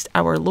Christ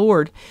our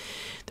Lord.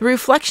 The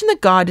reflection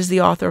that God is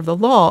the author of the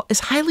law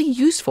is highly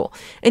useful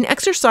and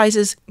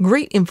exercises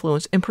great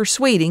influence in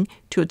persuading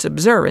to its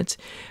observance,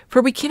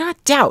 for we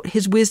cannot doubt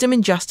his wisdom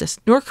and justice,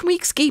 nor can we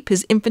escape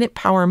his infinite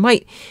power and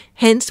might.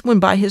 Hence, when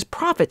by his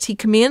prophets he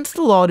commands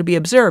the law to be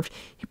observed,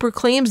 he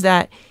proclaims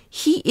that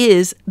he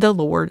is the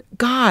Lord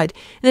God.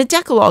 And the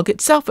Decalogue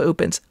itself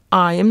opens,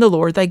 I am the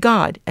Lord thy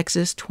God,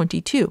 Exodus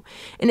 22.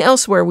 And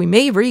elsewhere we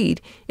may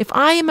read, if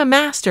I am a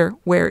master,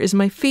 where is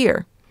my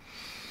fear?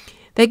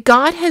 That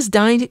God has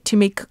deigned to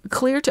make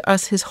clear to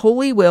us his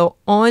holy will,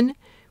 on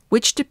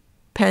which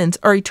depends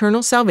our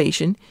eternal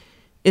salvation,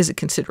 is a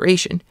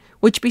consideration,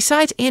 which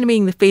besides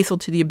animating the faithful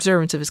to the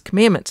observance of his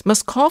commandments,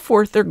 must call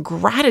forth their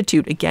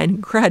gratitude,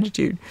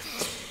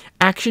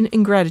 action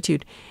and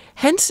gratitude.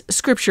 Hence,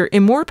 Scripture,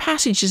 in more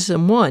passages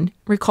than one,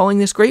 recalling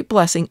this great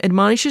blessing,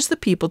 admonishes the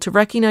people to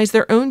recognize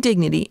their own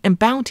dignity and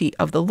bounty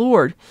of the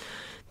Lord.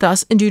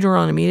 Thus, in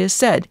Deuteronomy it is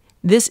said,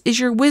 this is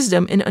your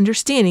wisdom and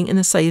understanding in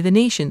the sight of the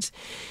nations,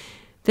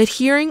 that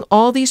hearing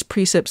all these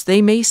precepts they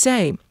may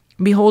say,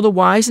 behold, a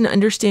wise and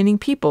understanding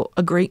people,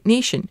 a great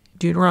nation.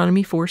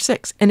 Deuteronomy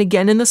 4:6. And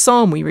again in the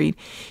Psalm we read,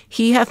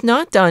 he hath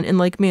not done in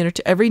like manner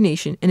to every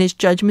nation, and his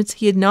judgments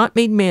he had not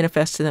made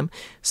manifest to them.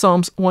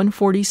 Psalms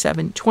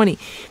 147:20.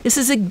 This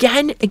is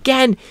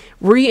again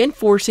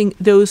reinforcing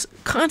those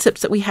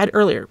concepts that we had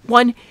earlier.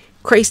 1,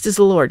 Christ is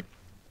the Lord.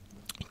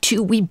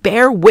 2, we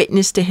bear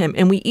witness to him,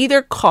 and we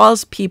either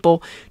cause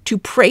people to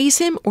praise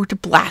him or to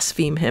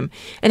blaspheme him.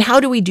 And how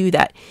do we do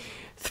that?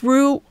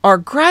 through our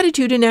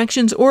gratitude in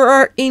actions or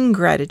our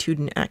ingratitude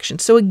in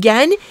actions. So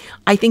again,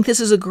 I think this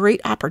is a great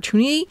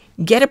opportunity.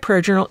 Get a prayer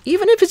journal,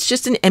 even if it's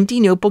just an empty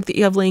notebook that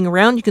you have laying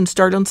around. You can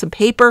start on some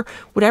paper,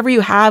 whatever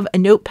you have, a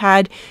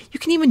notepad. You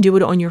can even do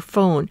it on your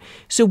phone.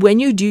 So when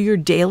you do your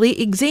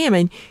daily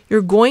examine,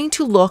 you're going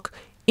to look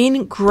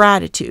in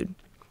gratitude.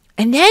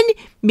 And then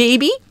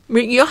maybe,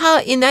 you know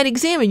how in that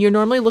examine, you're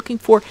normally looking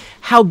for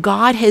how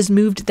God has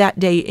moved that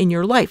day in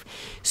your life.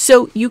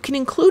 So you can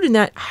include in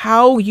that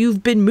how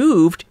you've been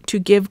moved to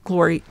give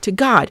glory to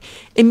God.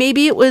 And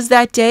maybe it was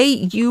that day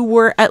you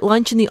were at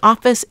lunch in the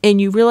office and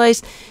you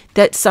realized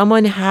that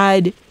someone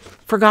had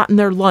forgotten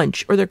their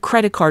lunch or their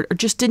credit card or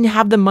just didn't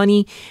have the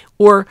money.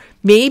 Or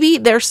maybe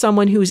there's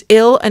someone who's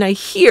ill, and I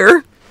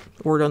hear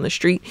word on the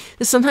street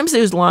that sometimes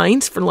those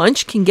lines for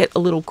lunch can get a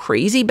little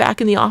crazy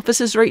back in the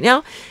offices right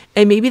now.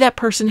 And maybe that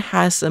person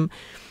has some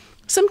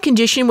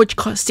condition which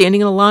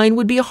standing in a line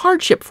would be a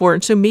hardship for.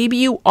 And so maybe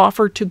you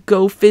offer to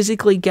go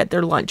physically get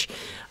their lunch,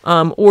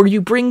 or you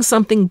bring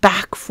something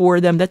back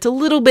for them that's a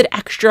little bit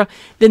extra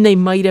than they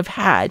might have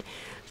had.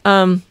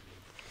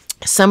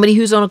 Somebody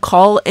who's on a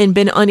call and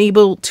been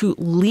unable to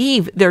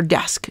leave their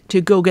desk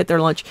to go get their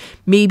lunch.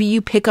 Maybe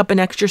you pick up an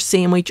extra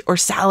sandwich or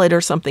salad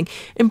or something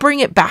and bring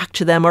it back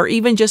to them, or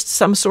even just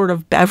some sort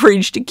of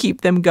beverage to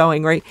keep them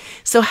going, right?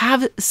 So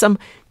have some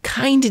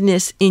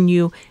kindness in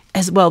you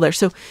as well there.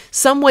 So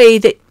some way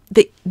that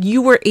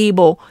you were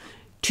able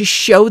to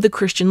show the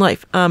Christian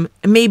life.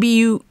 Maybe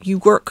you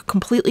work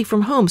completely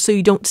from home so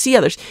you don't see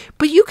others,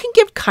 but you can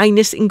give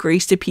kindness and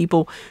grace to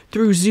people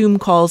through Zoom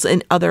calls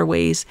and other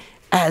ways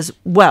as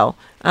well.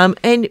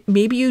 And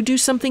maybe you do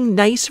something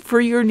nice for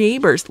your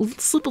neighbors.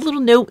 Slip a little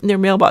note in their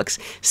mailbox.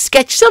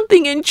 Sketch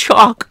something in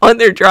chalk on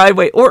their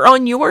driveway or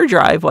on your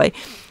driveway.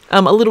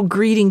 A little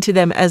greeting to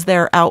them as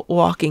they're out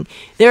walking.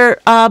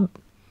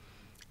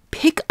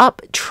 Pick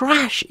up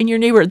trash in your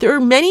neighborhood. There are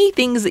many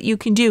things that you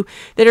can do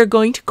that are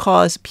going to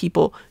cause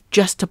people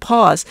just to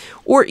pause.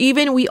 Or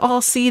even we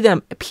all see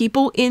them,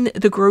 people in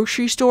the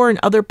grocery store and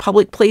other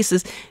public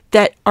places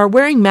that are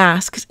wearing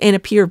masks and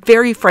appear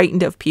very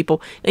frightened of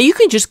people. Now you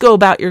can just go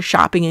about your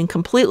shopping and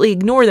completely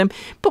ignore them,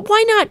 but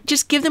why not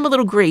just give them a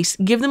little grace,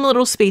 give them a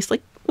little space,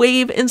 like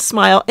wave and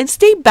smile and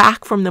stay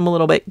back from them a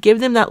little bit. Give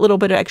them that little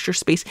bit of extra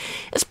space.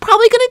 It's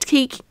probably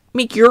going to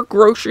make your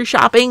grocery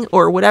shopping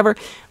or whatever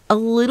a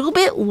little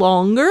bit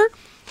longer,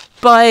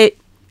 but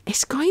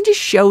it's going to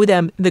show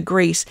them the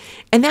grace.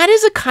 And that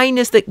is a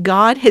kindness that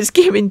God has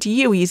given to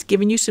you. He's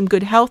given you some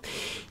good health.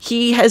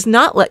 He has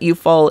not let you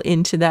fall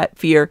into that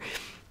fear.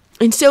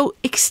 And so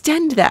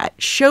extend that,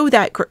 show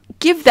that,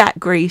 give that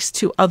grace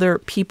to other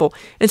people.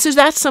 And so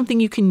that's something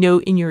you can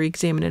note in your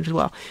examine as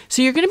well.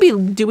 So you're going to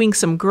be doing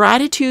some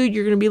gratitude.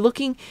 You're going to be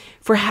looking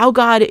for how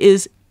God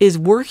is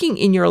working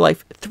in your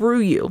life through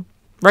you.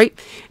 Right?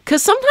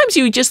 Because sometimes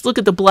you just look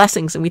at the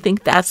blessings and we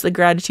think that's the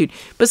gratitude.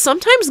 But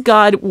sometimes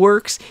God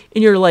works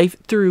in your life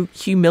through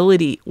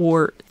humility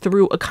or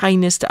through a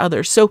kindness to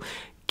others. So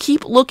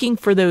keep looking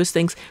for those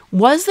things.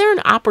 Was there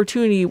an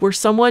opportunity where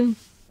someone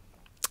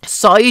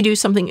saw you do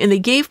something and they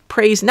gave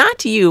praise not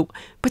to you,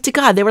 but to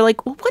God? They were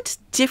like, well, what's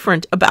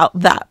different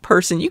about that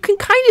person? You can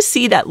kind of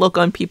see that look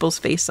on people's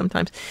face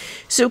sometimes.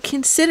 So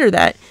consider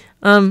that.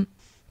 And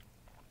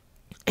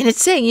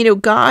it's saying,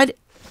 God,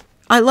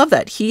 I love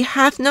that. He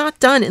hath not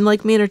done in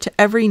like manner to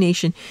every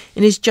nation,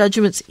 and his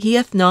judgments he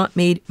hath not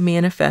made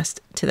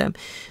manifest to them.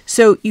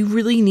 So you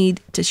really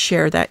need to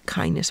share that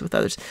kindness with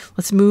others.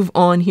 Let's move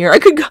on here. I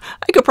could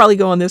probably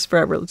go on this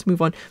forever. Let's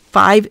move on.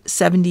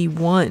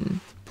 571.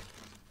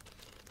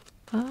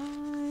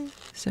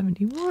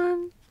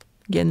 571.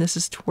 Again, this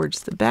is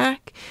towards the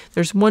back.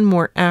 There's one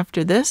more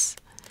after this.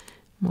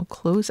 We'll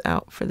close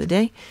out for the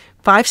day.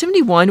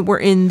 571, we're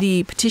in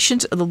the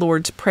petitions of the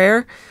Lord's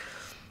Prayer.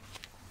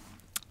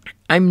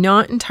 I'm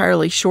not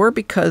entirely sure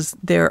because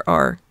there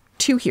are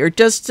two here. It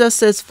just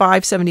says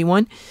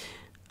 571.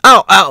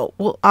 Oh,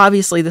 well,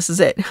 obviously this is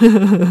it.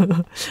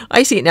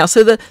 I see it now.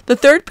 So the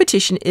third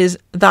petition is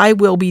thy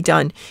will be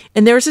done.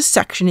 And there's a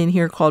section in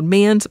here called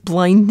man's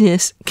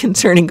blindness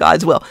concerning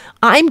God's will.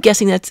 I'm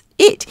guessing that's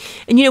it.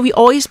 And we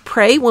always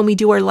pray when we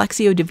do our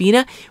Lectio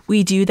Divina.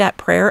 We do that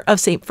prayer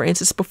of St.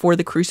 Francis before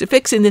the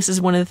crucifix. And this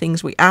is one of the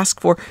things we ask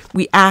for.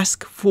 We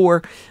ask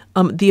for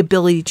the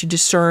ability to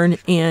discern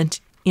and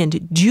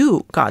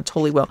do God's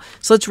holy will.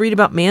 So let's read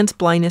about man's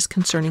blindness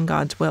concerning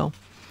God's will.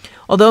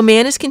 Although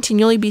man is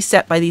continually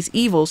beset by these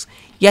evils,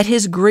 yet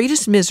his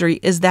greatest misery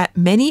is that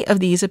many of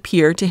these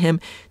appear to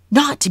him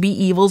not to be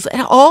evils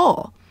at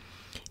all.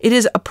 It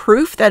is a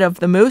proof that of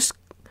the most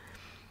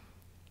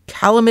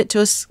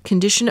calamitous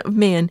condition of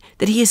man,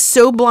 that he is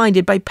so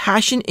blinded by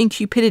passion and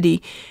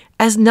cupidity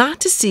as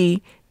not to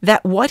see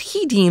that what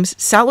he deems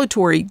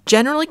salutary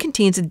generally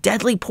contains a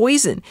deadly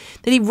poison,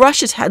 that he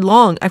rushes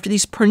headlong after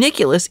these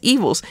pernicious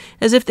evils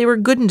as if they were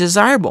good and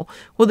desirable,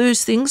 while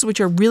those things which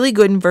are really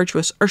good and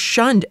virtuous are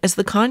shunned as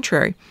the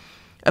contrary.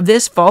 Of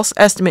this false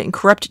estimate and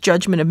corrupt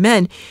judgment of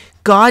men,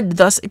 God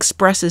thus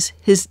expresses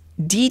his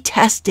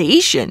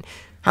detestation.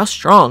 How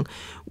strong!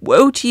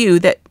 Woe to you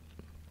that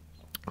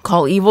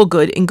Call evil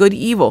good and good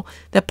evil,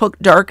 that put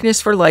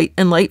darkness for light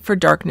and light for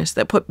darkness,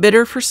 that put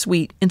bitter for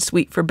sweet and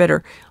sweet for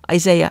bitter.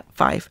 Isaiah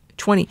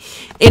 5:20.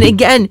 And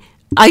again,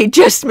 I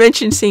just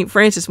mentioned St.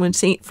 Francis, when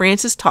St.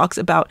 Francis talks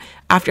about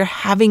after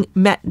having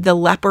met the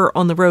leper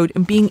on the road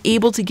and being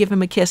able to give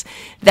him a kiss,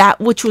 that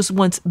which was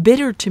once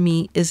bitter to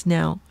me is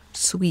now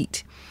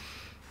sweet.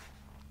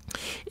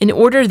 In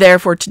order,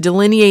 therefore, to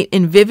delineate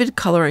in vivid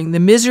coloring the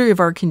misery of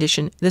our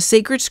condition, the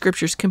sacred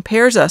scriptures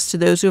compares us to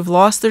those who have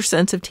lost their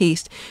sense of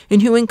taste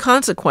and who, in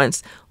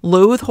consequence,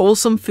 loathe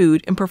wholesome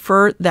food and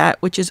prefer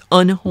that which is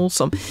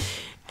unwholesome.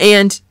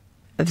 And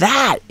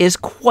that is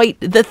quite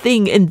the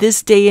thing in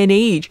this day and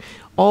age.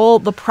 All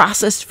the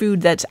processed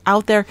food that's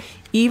out there,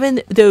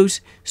 even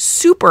those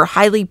super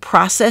highly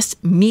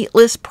processed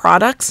meatless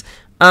products,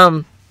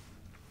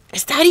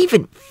 is that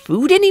even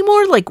food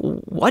anymore? Like,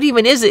 what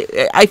even is it?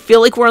 I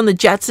feel like we're on the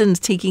Jetsons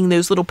taking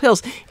those little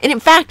pills. And in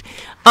fact,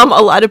 a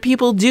lot of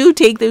people do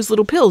take those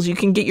little pills. You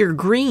can get your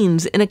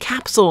greens in a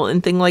capsule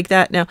and thing like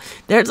that. Now,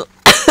 there's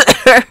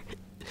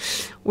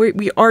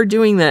we are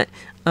doing that.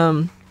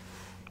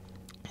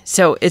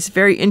 So it's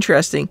very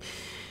interesting.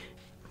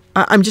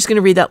 I'm just going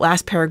to read that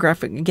last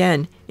paragraph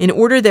again. In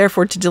order,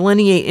 therefore, to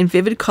delineate in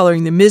vivid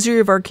coloring the misery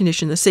of our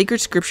condition, the sacred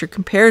scripture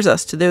compares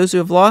us to those who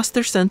have lost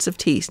their sense of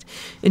taste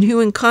and who,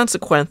 in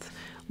consequence,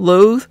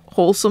 loathe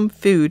wholesome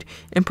food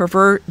and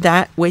prefer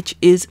that which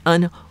is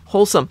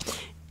unwholesome.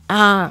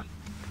 And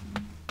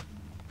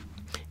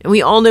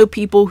we all know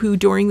people who,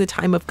 during the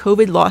time of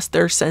COVID, lost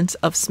their sense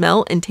of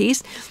smell and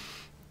taste,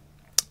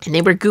 and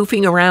they were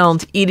goofing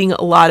around eating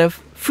a lot of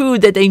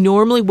food that they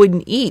normally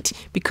wouldn't eat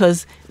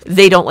because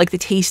they don't like the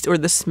taste or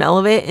the smell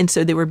of it, and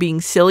so they were being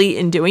silly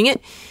in doing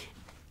it.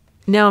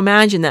 Now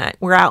imagine that.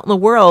 We're out in the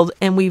world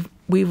and we've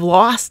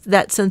lost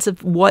that sense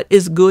of what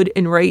is good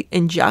and right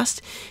and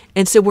just.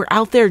 And so we're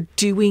out there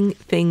doing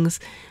things,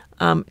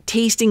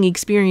 tasting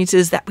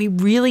experiences that we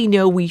really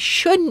know we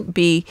shouldn't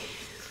be,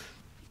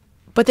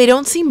 but they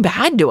don't seem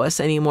bad to us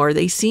anymore.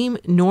 They seem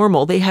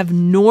normal. They have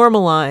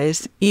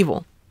normalized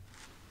evil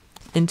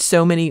in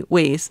so many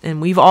ways. And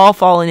we've all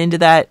fallen into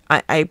that.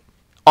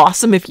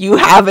 Awesome if you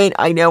haven't.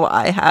 I know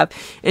I have.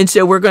 And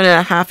so we're going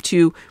to have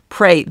to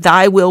pray,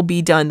 thy will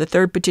be done. The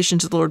third petition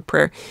to the Lord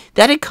prayer.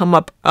 That had come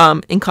up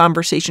in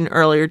conversation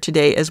earlier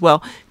today as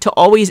well, to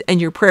always end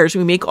your prayers.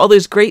 We make all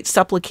those great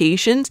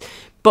supplications,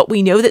 but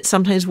we know that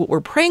sometimes what we're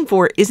praying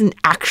for isn't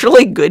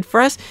actually good for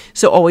us.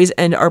 So always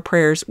end our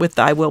prayers with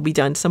thy will be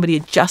done. Somebody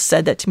had just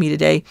said that to me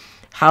today.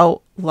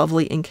 How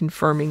lovely and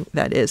confirming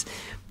that is.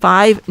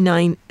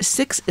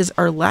 596 is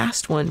our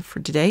last one for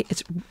today.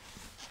 It's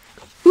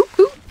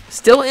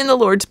still in the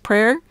Lord's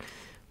Prayer,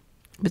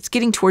 but it's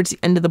getting towards the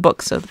end of the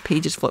book, so the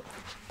pages flip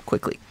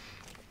quickly.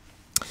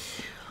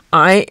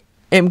 I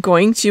am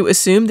going to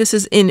assume this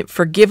is in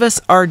Forgive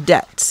Us Our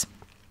Debts.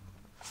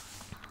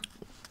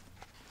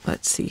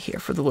 Let's see here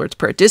for the Lord's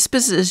Prayer.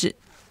 Disposition.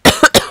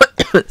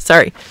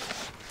 Sorry.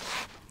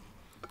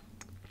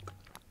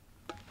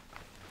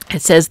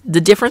 It says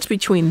the difference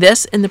between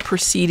this and the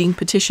preceding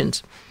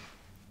petitions.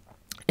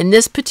 In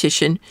this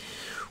petition,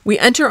 we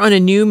enter on a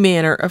new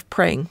manner of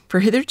praying, for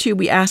hitherto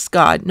we asked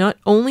God not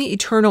only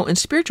eternal and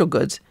spiritual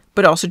goods,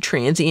 but also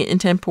transient and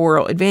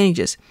temporal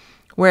advantages,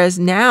 whereas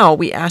now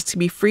we ask to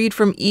be freed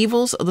from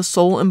evils of the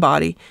soul and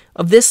body,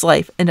 of this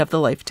life and of the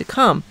life to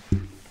come,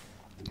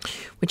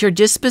 which are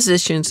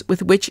dispositions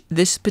with which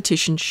this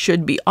petition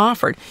should be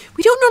offered.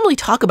 We don't normally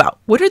talk about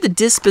what are the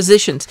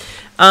dispositions.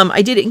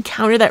 I did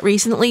encounter that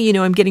recently.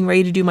 I'm getting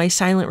ready to do my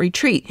silent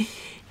retreat.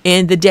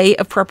 And the day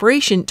of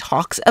preparation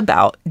talks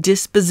about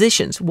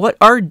dispositions. What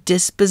are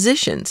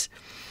dispositions?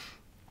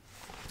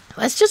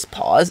 Let's just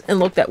pause and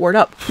look that word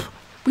up.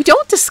 We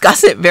don't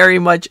discuss it very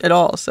much at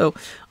all. So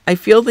I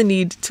feel the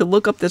need to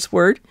look up this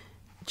word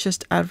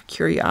just out of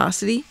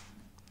curiosity,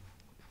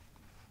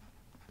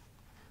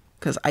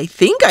 because I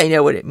think I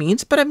know what it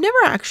means, but I've never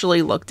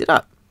actually looked it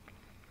up.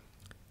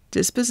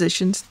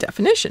 Dispositions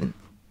definition.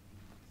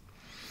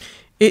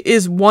 It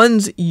is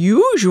one's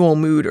usual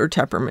mood or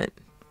temperament.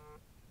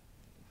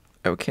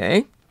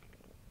 Okay.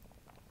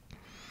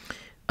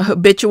 A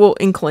habitual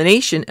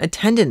inclination, a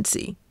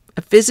tendency,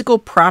 a physical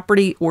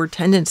property or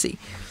tendency.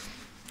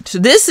 So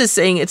this is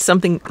saying it's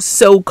something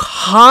so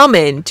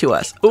common to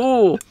us.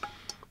 Ooh.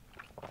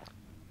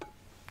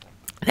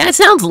 That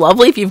sounds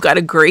lovely if you've got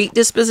a great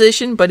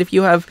disposition, but if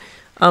you have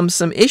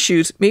some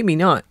issues, maybe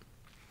not.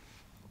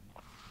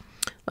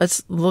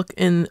 Let's look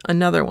in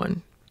another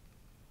one.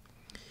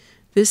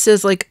 This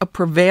says like a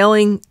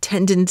prevailing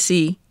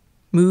tendency,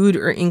 mood,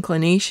 or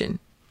inclination.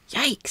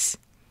 Yikes.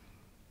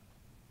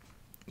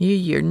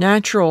 Your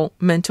natural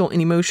mental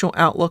and emotional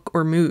outlook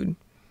or mood.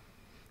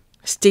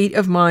 State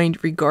of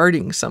mind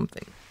regarding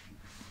something.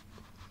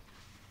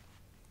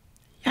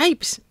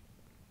 Yipes.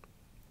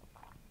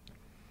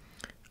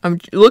 I'm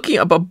looking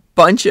up a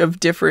bunch of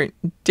different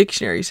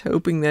dictionaries,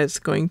 hoping that it's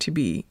going to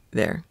be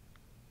there.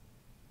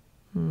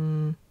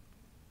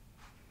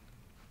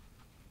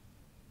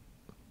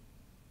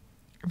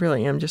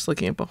 Really, I'm just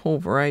looking up a whole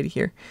variety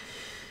here.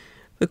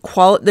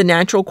 The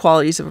natural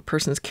qualities of a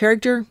person's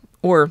character,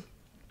 or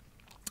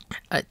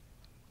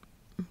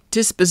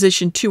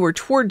disposition to or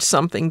towards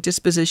something,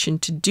 disposition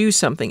to do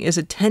something is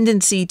a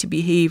tendency to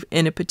behave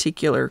in a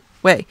particular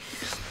way.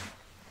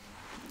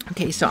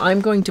 Okay, so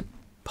I'm going to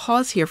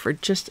pause here for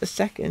just a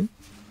second.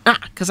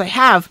 Because I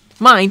have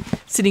mine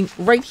sitting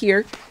right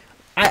here.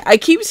 I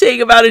keep saying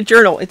about a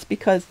journal. It's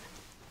because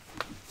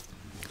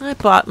I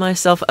bought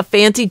myself a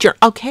fancy journal.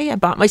 Okay, I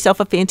bought myself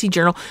a fancy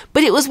journal,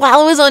 but it was while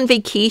I was on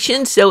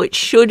vacation, so it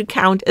should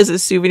count as a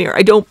souvenir.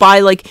 I don't buy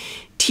like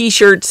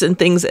t-shirts and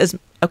things as...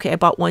 Okay, I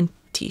bought one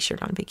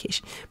t-shirt on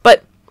vacation,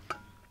 but...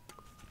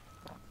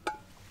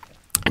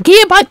 Okay,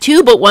 I bought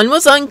two, but one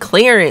was on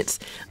clearance.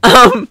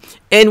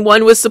 And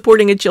one was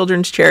supporting a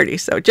children's charity.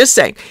 So just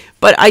saying.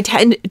 But I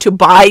tend to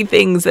buy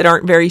things that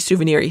aren't very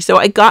souvenir-y. So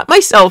I got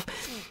myself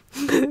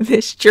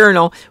this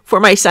journal for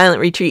my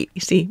silent retreat.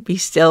 You see, be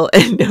still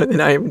and know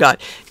that I am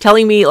God.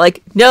 Telling me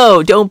like,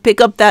 no, don't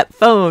pick up that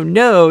phone.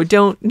 No,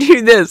 don't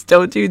do this.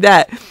 Don't do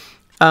that.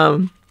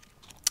 Thought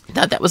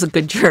that was a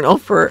good journal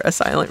for a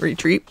silent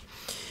retreat.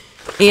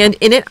 And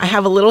in it, I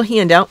have a little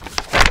handout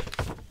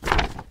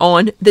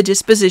on the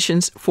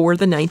dispositions for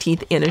the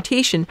 19th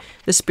annotation,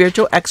 the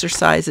spiritual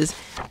exercises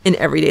in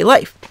everyday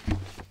life.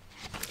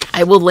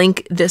 I will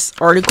link this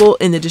article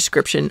in the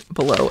description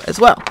below as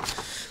well.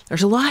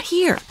 There's a lot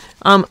here.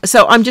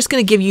 So I'm just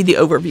going to give you the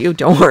overview.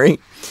 Don't worry.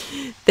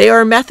 They are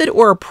a method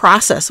or a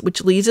process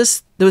which leads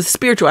us, those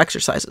spiritual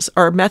exercises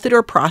are a method or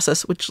a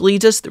process which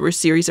leads us through a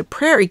series of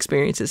prayer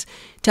experiences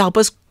to help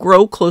us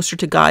grow closer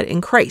to God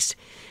in Christ.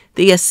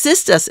 They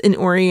assist us in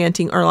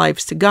orienting our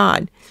lives to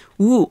God.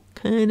 Ooh,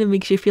 kind of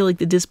makes you feel like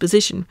the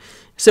disposition.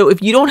 So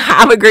if you don't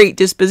have a great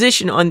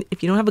disposition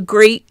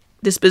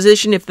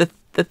if the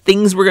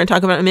things we're going to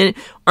talk about in a minute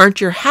aren't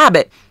your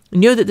habit,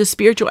 know that the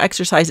spiritual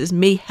exercises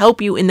may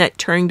help you in that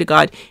turning to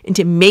God and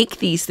to make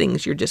these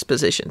things your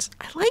dispositions.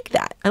 I like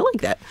that.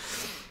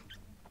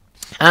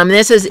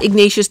 This says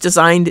Ignatius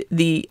designed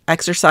the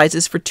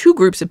exercises for two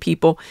groups of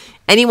people.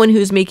 Anyone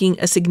who's making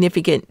a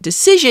significant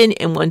decision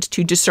and wants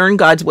to discern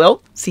God's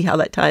will, see how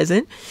that ties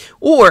in,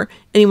 or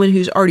anyone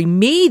who's already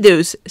made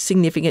those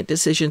significant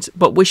decisions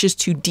but wishes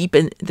to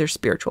deepen their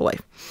spiritual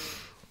life.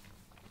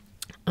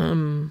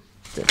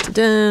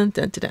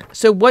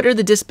 So what are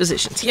the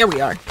dispositions? Here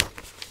we are.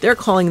 They're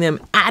calling them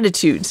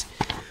attitudes.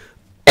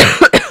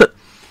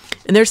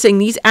 And they're saying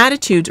these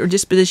attitudes or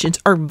dispositions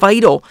are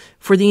vital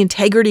for the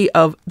integrity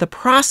of the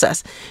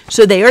process.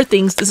 So they are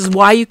things, this is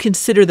why you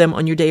consider them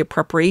on your day of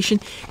preparation.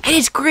 And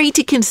it's great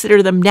to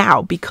consider them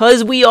now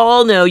because we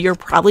all know you're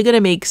probably going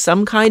to make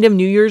some kind of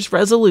New Year's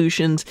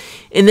resolutions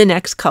in the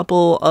next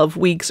couple of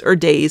weeks or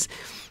days.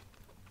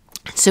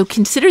 So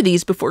consider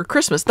these before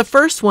Christmas. The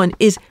first one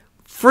is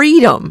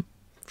freedom.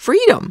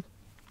 Freedom.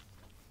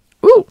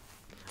 Ooh.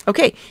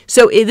 Okay,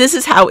 so this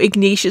is how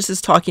Ignatius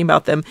is talking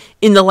about them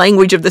in the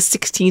language of the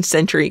 16th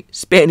century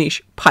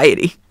Spanish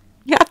piety.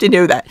 You have to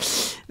know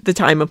that, the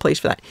time and place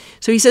for that.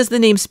 So he says the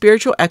name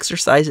spiritual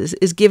exercises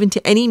is given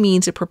to any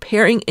means of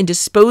preparing and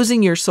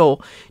disposing your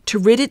soul to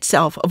rid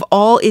itself of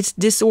all its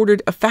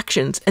disordered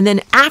affections, and then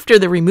after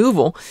the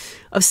removal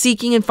of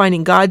seeking and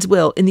finding God's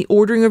will in the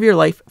ordering of your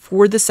life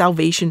for the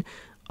salvation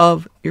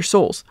of your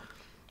souls.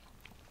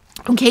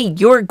 Okay,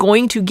 you're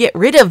going to get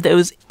rid of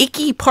those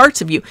icky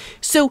parts of you.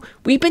 So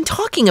we've been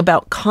talking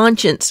about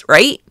conscience,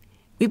 right?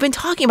 We've been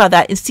talking about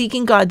that and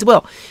seeking God's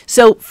will.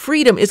 So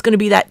freedom is going to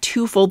be that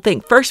twofold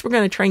thing. First, we're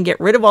going to try and get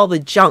rid of all the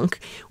junk,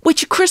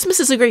 which Christmas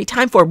is a great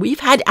time for.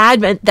 We've had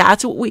Advent.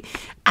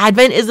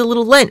 Advent is a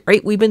little Lent,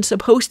 right? We've been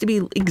supposed to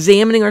be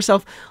examining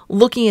ourselves,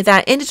 looking at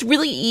that. And it's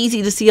really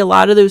easy to see a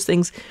lot of those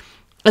things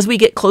as we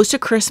get close to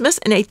Christmas.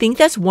 And I think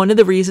that's one of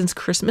the reasons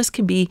Christmas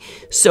can be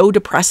so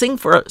depressing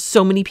for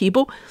so many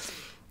people.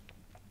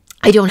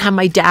 I don't have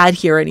my dad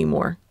here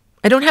anymore.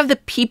 I don't have the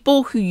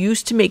people who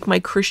used to make my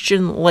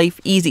Christian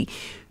life easy,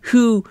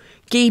 who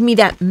gave me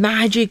that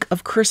magic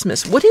of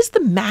Christmas. What is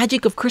the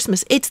magic of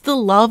Christmas? It's the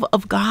love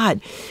of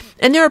God.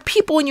 And there are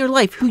people in your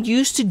life who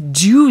used to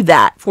do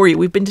that for you.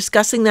 We've been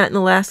discussing that in the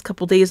last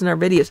couple days in our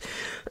videos.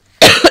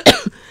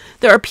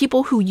 There are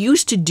people who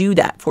used to do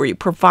that for you,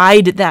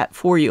 provide that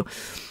for you.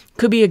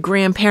 Could be a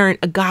grandparent,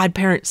 a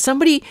godparent,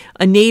 somebody,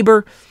 a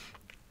neighbor,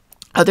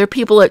 other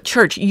people at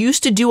church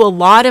used to do a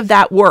lot of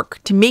that work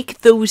to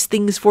make those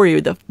things for you,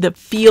 the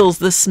feels,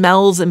 the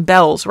smells and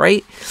bells,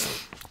 right?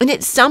 And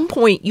at some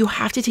point, you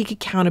have to take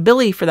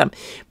accountability for them.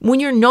 When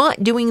you're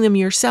not doing them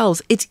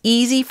yourselves, it's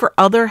easy for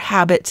other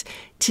habits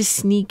to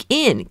sneak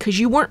in because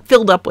you weren't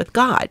filled up with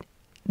God.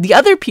 The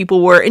other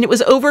people were, and it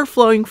was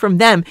overflowing from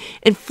them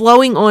and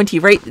flowing onto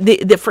you, right?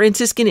 The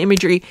Franciscan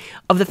imagery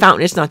of the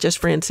fountain, it's not just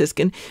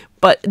Franciscan,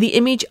 but the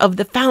image of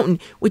the fountain,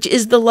 which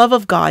is the love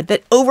of God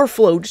that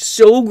overflowed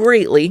so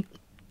greatly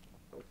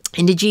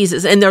into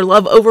Jesus, and their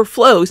love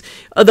overflows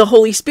of the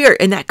Holy Spirit,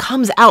 and that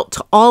comes out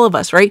to all of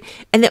us, right?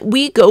 And that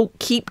we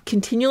keep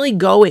continually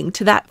going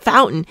to that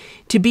fountain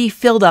to be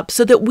filled up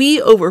so that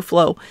we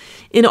overflow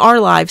in our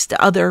lives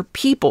to other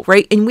people,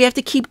 right? And we have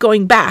to keep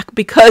going back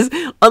because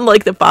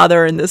unlike the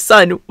Father and the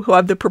Son who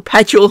have the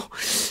perpetual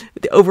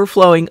the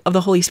overflowing of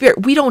the Holy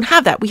Spirit. We don't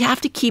have that. We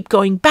have to keep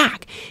going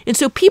back. And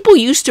so people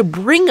used to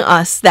bring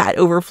us that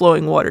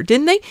overflowing water,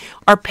 didn't they?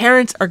 Our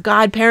parents, our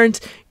godparents,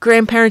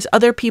 grandparents,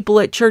 other people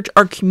at church,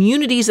 our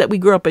communities that we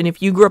grew up in.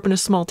 If you grew up in a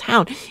small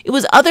town, it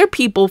was other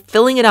people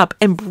filling it up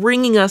and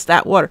bringing us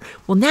that water.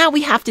 Well, now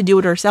we have to do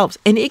it ourselves.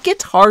 And it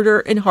gets harder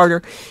and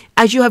harder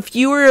as you have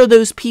fewer of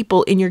those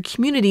people in your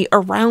community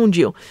around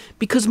you,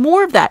 because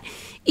more of that,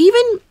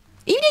 even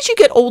as you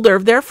get older,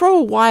 there for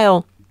a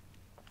while,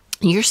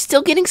 you're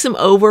still getting some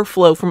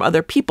overflow from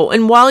other people.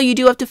 And while you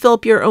do have to fill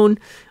up your own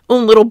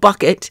little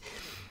bucket,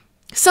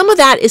 some of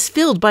that is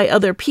filled by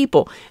other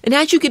people. And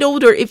as you get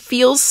older, it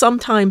feels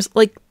sometimes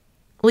like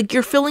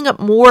you're filling up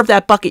more of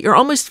that bucket. You're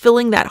almost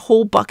filling that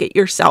whole bucket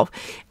yourself.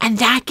 And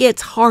that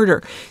gets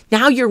harder.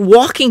 Now you're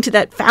walking to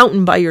that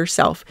fountain by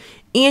yourself,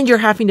 and you're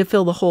having to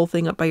fill the whole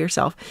thing up by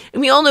yourself.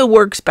 And we all know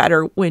works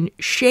better when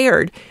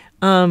shared.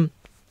 And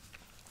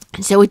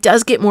so it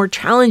does get more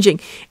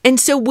challenging. And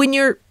so when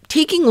you're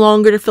taking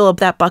longer to fill up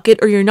that bucket,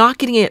 or you're not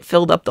getting it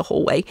filled up the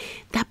whole way,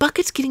 that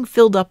bucket's getting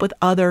filled up with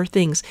other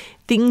things.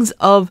 Things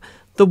of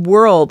the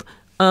world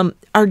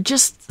are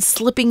just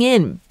slipping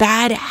in.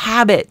 Bad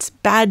habits,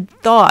 bad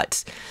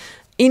thoughts,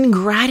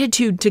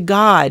 ingratitude to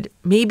God,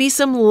 maybe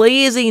some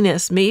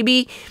laziness,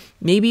 maybe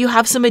you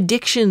have some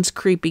addictions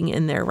creeping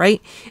in there,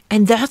 right?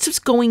 And that's what's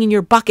going in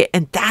your bucket,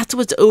 and that's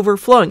what's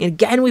overflowing. And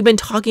again, we've been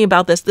talking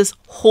about this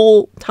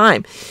whole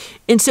time.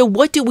 And so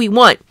what do we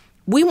want?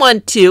 We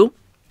want to,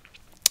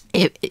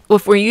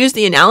 if we use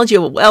the analogy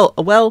of a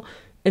well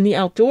in the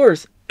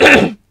outdoors,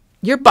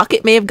 your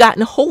bucket may have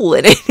gotten a hole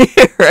in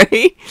it,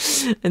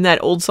 right? And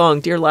that old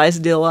song, Dear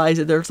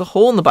Liza, there's a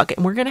hole in the bucket,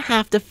 and we're going to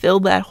have to fill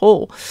that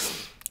hole.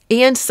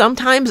 And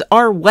sometimes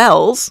our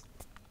wells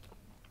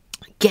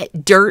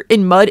get dirt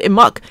and mud and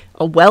muck.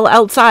 A well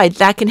outside,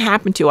 that can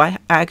happen too. I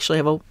actually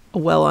have a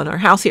well on our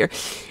house here.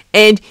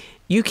 And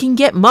you can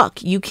get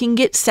muck. You can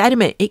get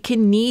sediment. It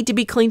can need to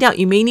be cleaned out.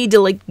 You may need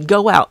to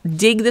go out,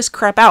 dig this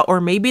crap out,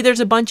 or maybe there's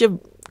a bunch of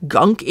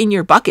gunk in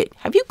your bucket.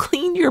 Have you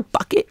cleaned your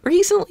bucket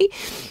recently?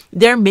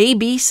 There may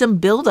be some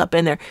buildup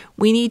in there.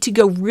 We need to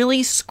go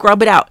really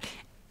scrub it out,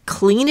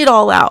 clean it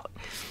all out,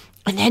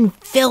 and then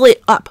fill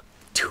it up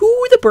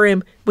to the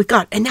brim with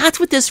God. And that's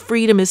what this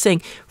freedom is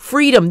saying.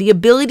 Freedom, the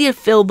ability to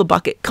fill the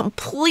bucket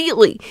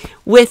completely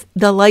with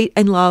the light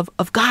and love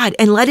of God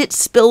and let it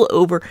spill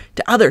over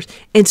to others.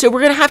 And so we're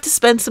going to have to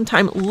spend some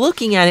time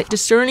looking at it,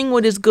 discerning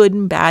what is good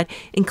and bad,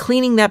 and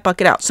cleaning that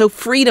bucket out. So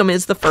freedom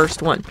is the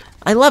first one.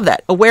 I love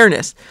that.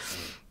 Awareness.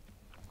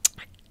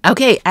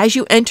 Okay, as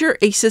you enter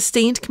a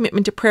sustained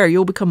commitment to prayer,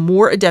 you'll become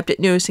more adept at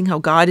noticing how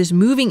God is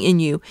moving in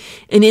you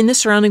and in the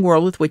surrounding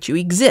world with which you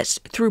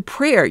exist. Through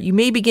prayer, you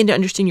may begin to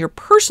understand your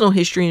personal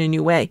history in a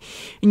new way,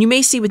 and you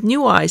may see with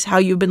new eyes how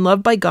you've been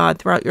loved by God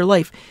throughout your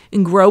life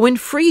and grow in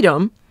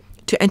freedom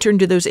to enter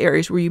into those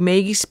areas where you may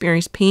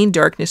experience pain,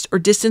 darkness, or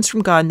distance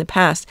from God in the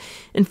past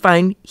and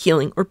find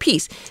healing or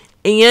peace.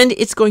 And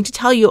it's going to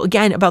tell you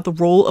again about the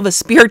role of a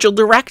spiritual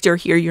director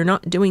here. You're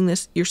not doing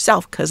this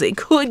yourself because it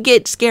could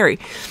get scary.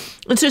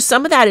 And so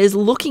some of that is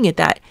looking at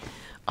that.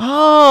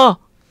 I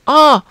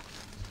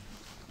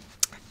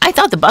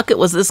thought the bucket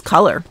was this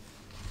color,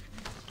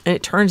 and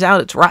it turns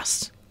out it's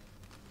rust.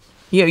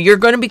 You're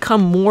going to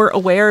become more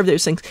aware of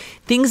those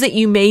things that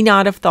you may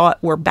not have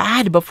thought were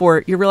bad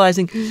before. You're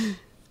realizing,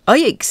 oh,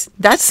 yikes,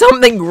 that's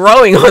something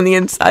growing on the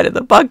inside of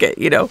the bucket,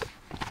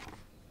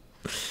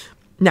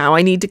 Now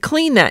I need to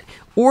clean that.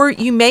 Or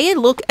you may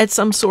look at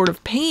some sort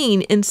of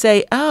pain and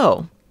say,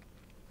 oh,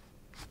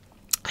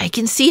 I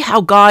can see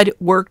how God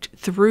worked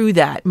through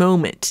that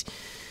moment.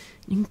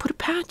 You can put a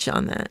patch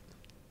on that.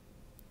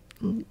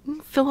 You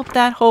can fill up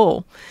that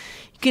hole.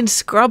 You can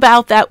scrub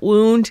out that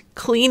wound,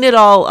 clean it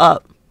all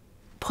up,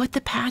 put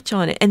the patch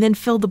on it, and then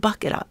fill the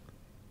bucket up.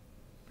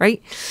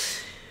 Right?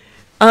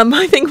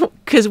 I think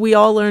because we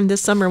all learned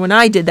this summer when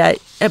I did that,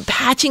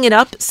 patching it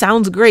up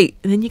sounds great.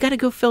 And then you got to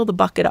go fill the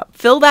bucket up.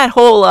 Fill that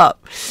hole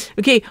up.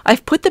 Okay,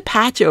 I've put the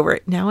patch over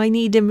it. Now I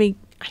need to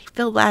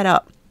fill that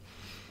up.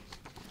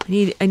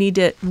 I need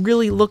to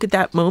really look at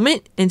that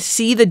moment and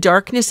see the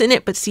darkness in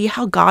it, but see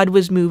how God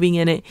was moving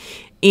in it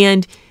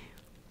and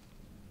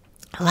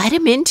let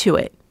him into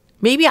it.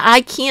 Maybe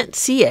I can't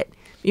see it.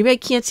 Maybe I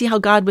can't see how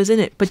God was in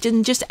it, but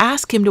then just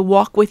ask him to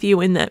walk with you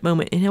in that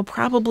moment, and he'll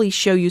probably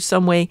show you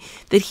some way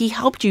that he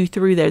helped you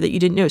through there that you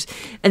didn't notice.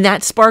 And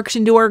that sparks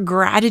into our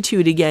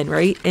gratitude again,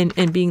 right?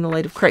 And being the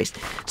light of Christ.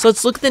 So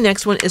let's look at the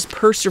next one is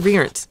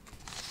perseverance.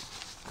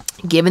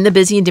 Given the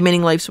busy and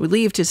demanding lives we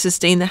lead, to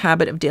sustain the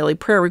habit of daily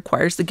prayer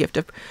requires the gift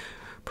of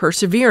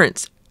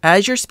perseverance.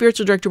 As your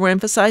spiritual director will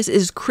emphasize, it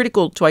is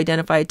critical to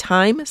identify a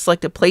time,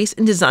 select a place,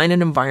 and design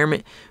an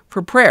environment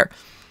for prayer.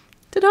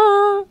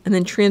 Ta-da! And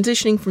then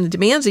transitioning from the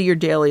demands of your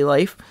daily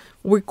life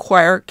will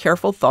require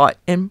careful thought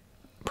and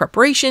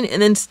preparation,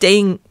 and then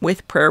staying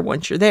with prayer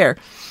once you're there.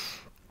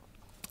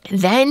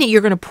 Then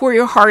you're going to pour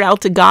your heart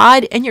out to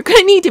God, and you're going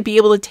to need to be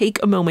able to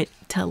take a moment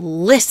to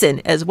listen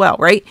as well,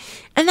 right?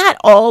 And that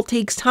all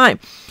takes time.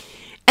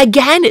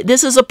 Again,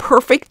 this is a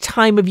perfect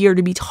time of year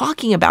to be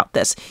talking about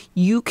this.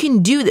 You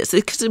can do this.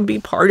 It can be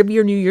part of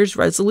your New Year's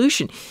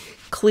resolution.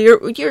 You're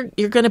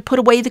going to put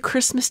away the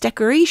Christmas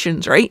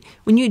decorations, right?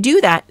 When you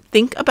do that,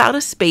 think about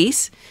a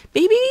space.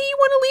 Maybe you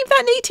want to leave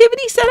that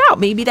nativity set out.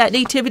 Maybe that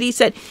nativity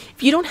set,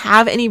 if you don't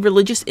have any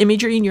religious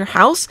imagery in your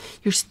house,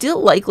 you're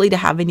still likely to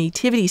have a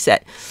nativity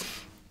set.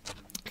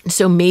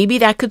 So maybe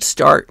that could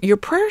start your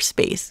prayer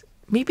space.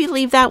 Maybe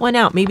leave that one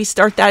out. Maybe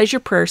start that as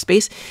your prayer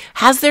space.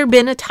 Has there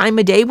been a time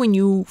of day when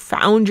you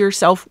found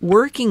yourself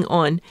working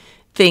on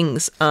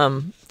things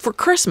for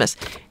Christmas?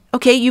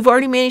 Okay, you've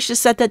already managed to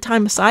set that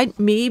time aside.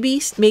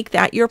 Maybe make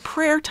that your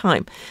prayer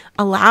time.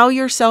 Allow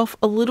yourself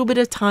a little bit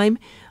of time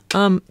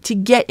to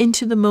get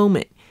into the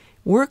moment.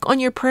 Work on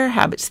your prayer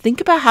habits.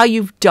 Think about how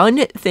you've done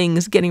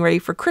things getting ready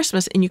for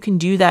Christmas, and you can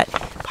do that,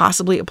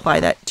 possibly apply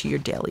that to your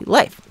daily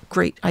life.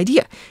 Great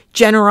idea.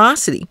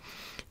 Generosity.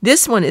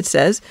 This one, it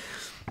says,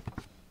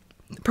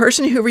 the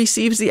person who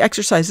receives the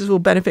exercises will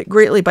benefit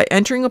greatly by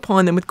entering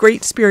upon them with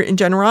great spirit and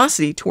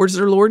generosity towards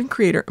their Lord and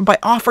Creator, and by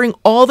offering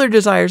all their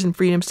desires and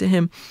freedoms to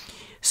Him,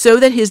 so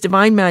that His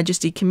divine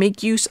majesty can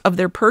make use of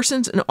their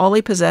persons and all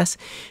they possess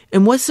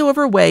in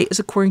whatsoever way is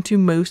according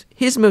to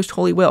His most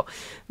holy will.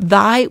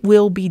 Thy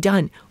will be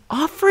done.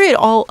 Offer it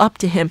all up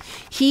to Him.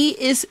 He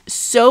is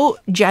so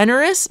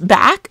generous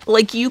back,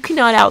 like you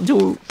cannot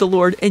outdo the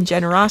Lord in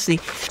generosity.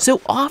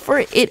 So offer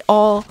it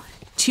all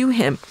to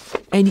Him,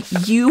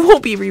 and you will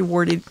be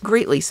rewarded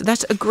greatly. So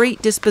that's a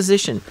great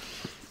disposition.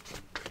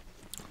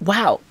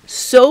 Wow,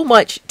 so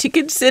much to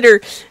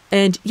consider.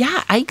 And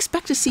yeah, I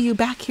expect to see you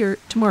back here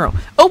tomorrow.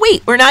 Oh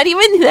wait, we're not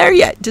even there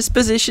yet.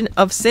 Disposition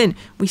of sin.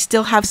 We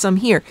still have some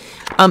here.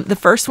 The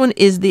first one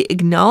is the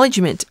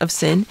acknowledgement of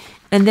sin,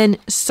 and then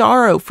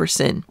sorrow for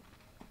sin.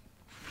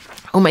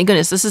 Oh my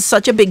goodness, this is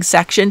such a big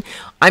section.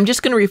 I'm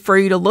just going to refer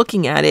you to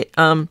looking at it.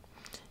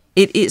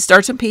 It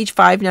starts on page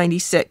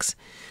 596.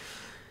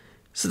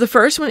 So the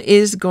first one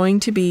is going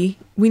to be,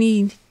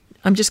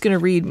 I'm just going to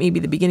read maybe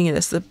the beginning of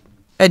this.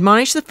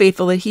 Admonish the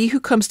faithful that he who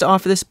comes to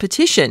offer this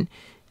petition,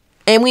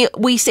 and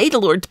we say the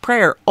Lord's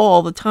Prayer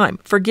all the time,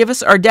 forgive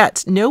us our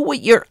debts. Know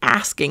what you're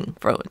asking,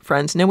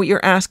 friends. Know what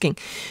you're asking.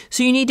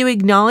 So you need to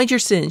acknowledge your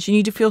sins. You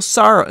need to feel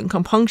sorrow and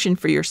compunction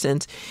for your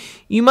sins.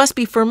 You must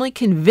be firmly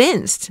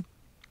convinced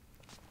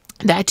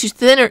that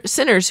to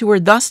sinners who are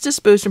thus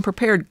disposed and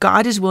prepared,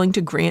 God is willing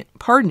to grant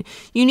pardon.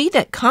 You need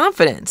that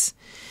confidence,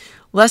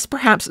 lest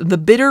perhaps the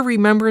bitter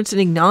remembrance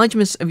and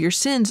acknowledgments of your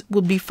sins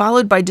will be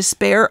followed by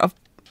despair of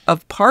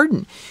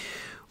pardon,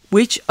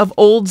 which of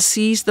old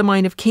seized the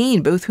mind of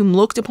Cain, both whom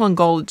looked upon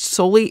God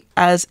solely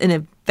as an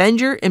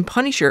avenger and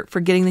punisher,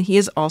 forgetting that He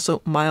is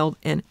also mild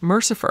and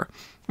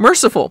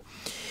merciful.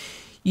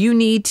 You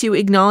need to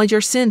acknowledge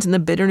our sins and the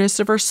bitterness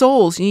of our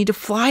souls. You need to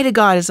fly to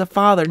God as a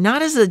father,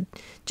 not as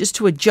just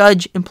to a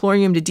judge,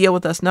 imploring Him to deal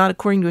with us, not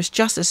according to His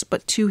justice,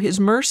 but to His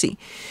mercy.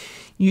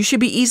 You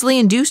should be easily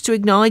induced to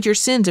acknowledge your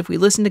sins if we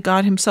listen to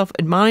God Himself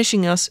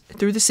admonishing us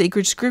through the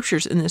sacred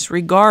scriptures in this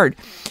regard.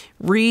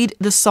 Read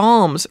the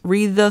Psalms,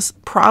 read the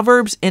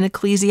Proverbs and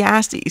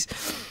Ecclesiastes.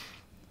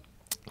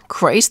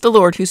 Christ the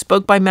Lord, who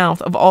spoke by mouth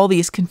of all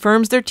these,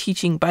 confirms their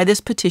teaching by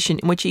this petition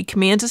in which He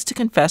commands us to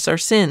confess our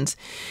sins.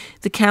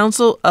 The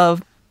Council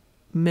of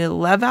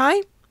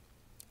Milevi,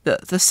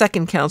 the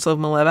second Council of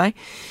Milevi,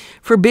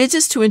 forbids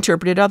us to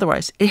interpret it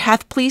otherwise. It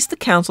hath pleased the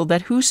council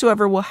that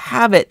whosoever will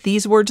have it,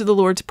 these words of the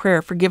Lord's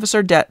Prayer, forgive us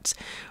our debts,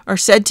 are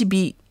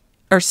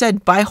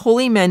said by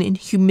holy men in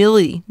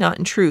humility, not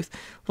in truth.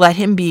 Let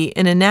him be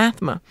an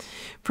anathema.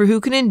 For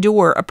who can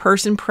endure a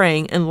person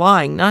praying and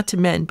lying, not to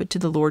men, but to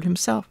the Lord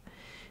Himself,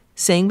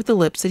 saying with the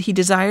lips that he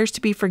desires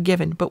to be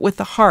forgiven, but with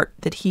the heart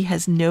that he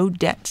has no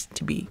debts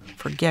to be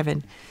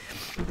forgiven.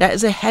 That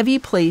is a heavy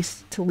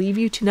place to leave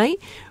you tonight,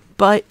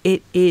 but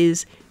it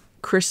is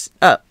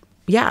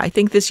I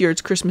think this year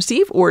it's Christmas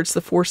Eve, or it's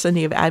the fourth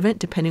Sunday of Advent,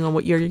 depending on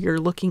what year you're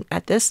looking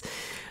at this.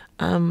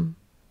 So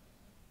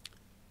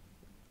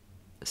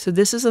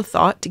this is a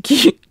thought to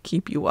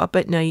keep you up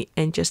at night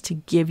and just to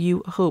give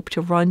you hope,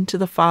 to run to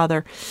the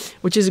Father,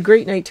 which is a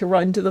great night to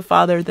run to the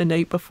Father the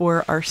night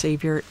before our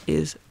Savior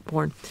is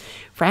born.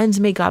 Friends,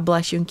 may God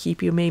bless you and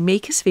keep you. May He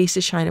make His face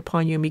to shine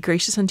upon you and be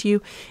gracious unto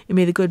you. And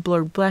may the good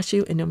Lord bless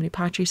you. In nomine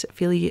Patris,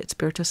 Filii, et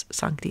Spiritus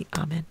Sancti.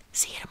 Amen.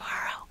 See you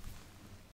tomorrow.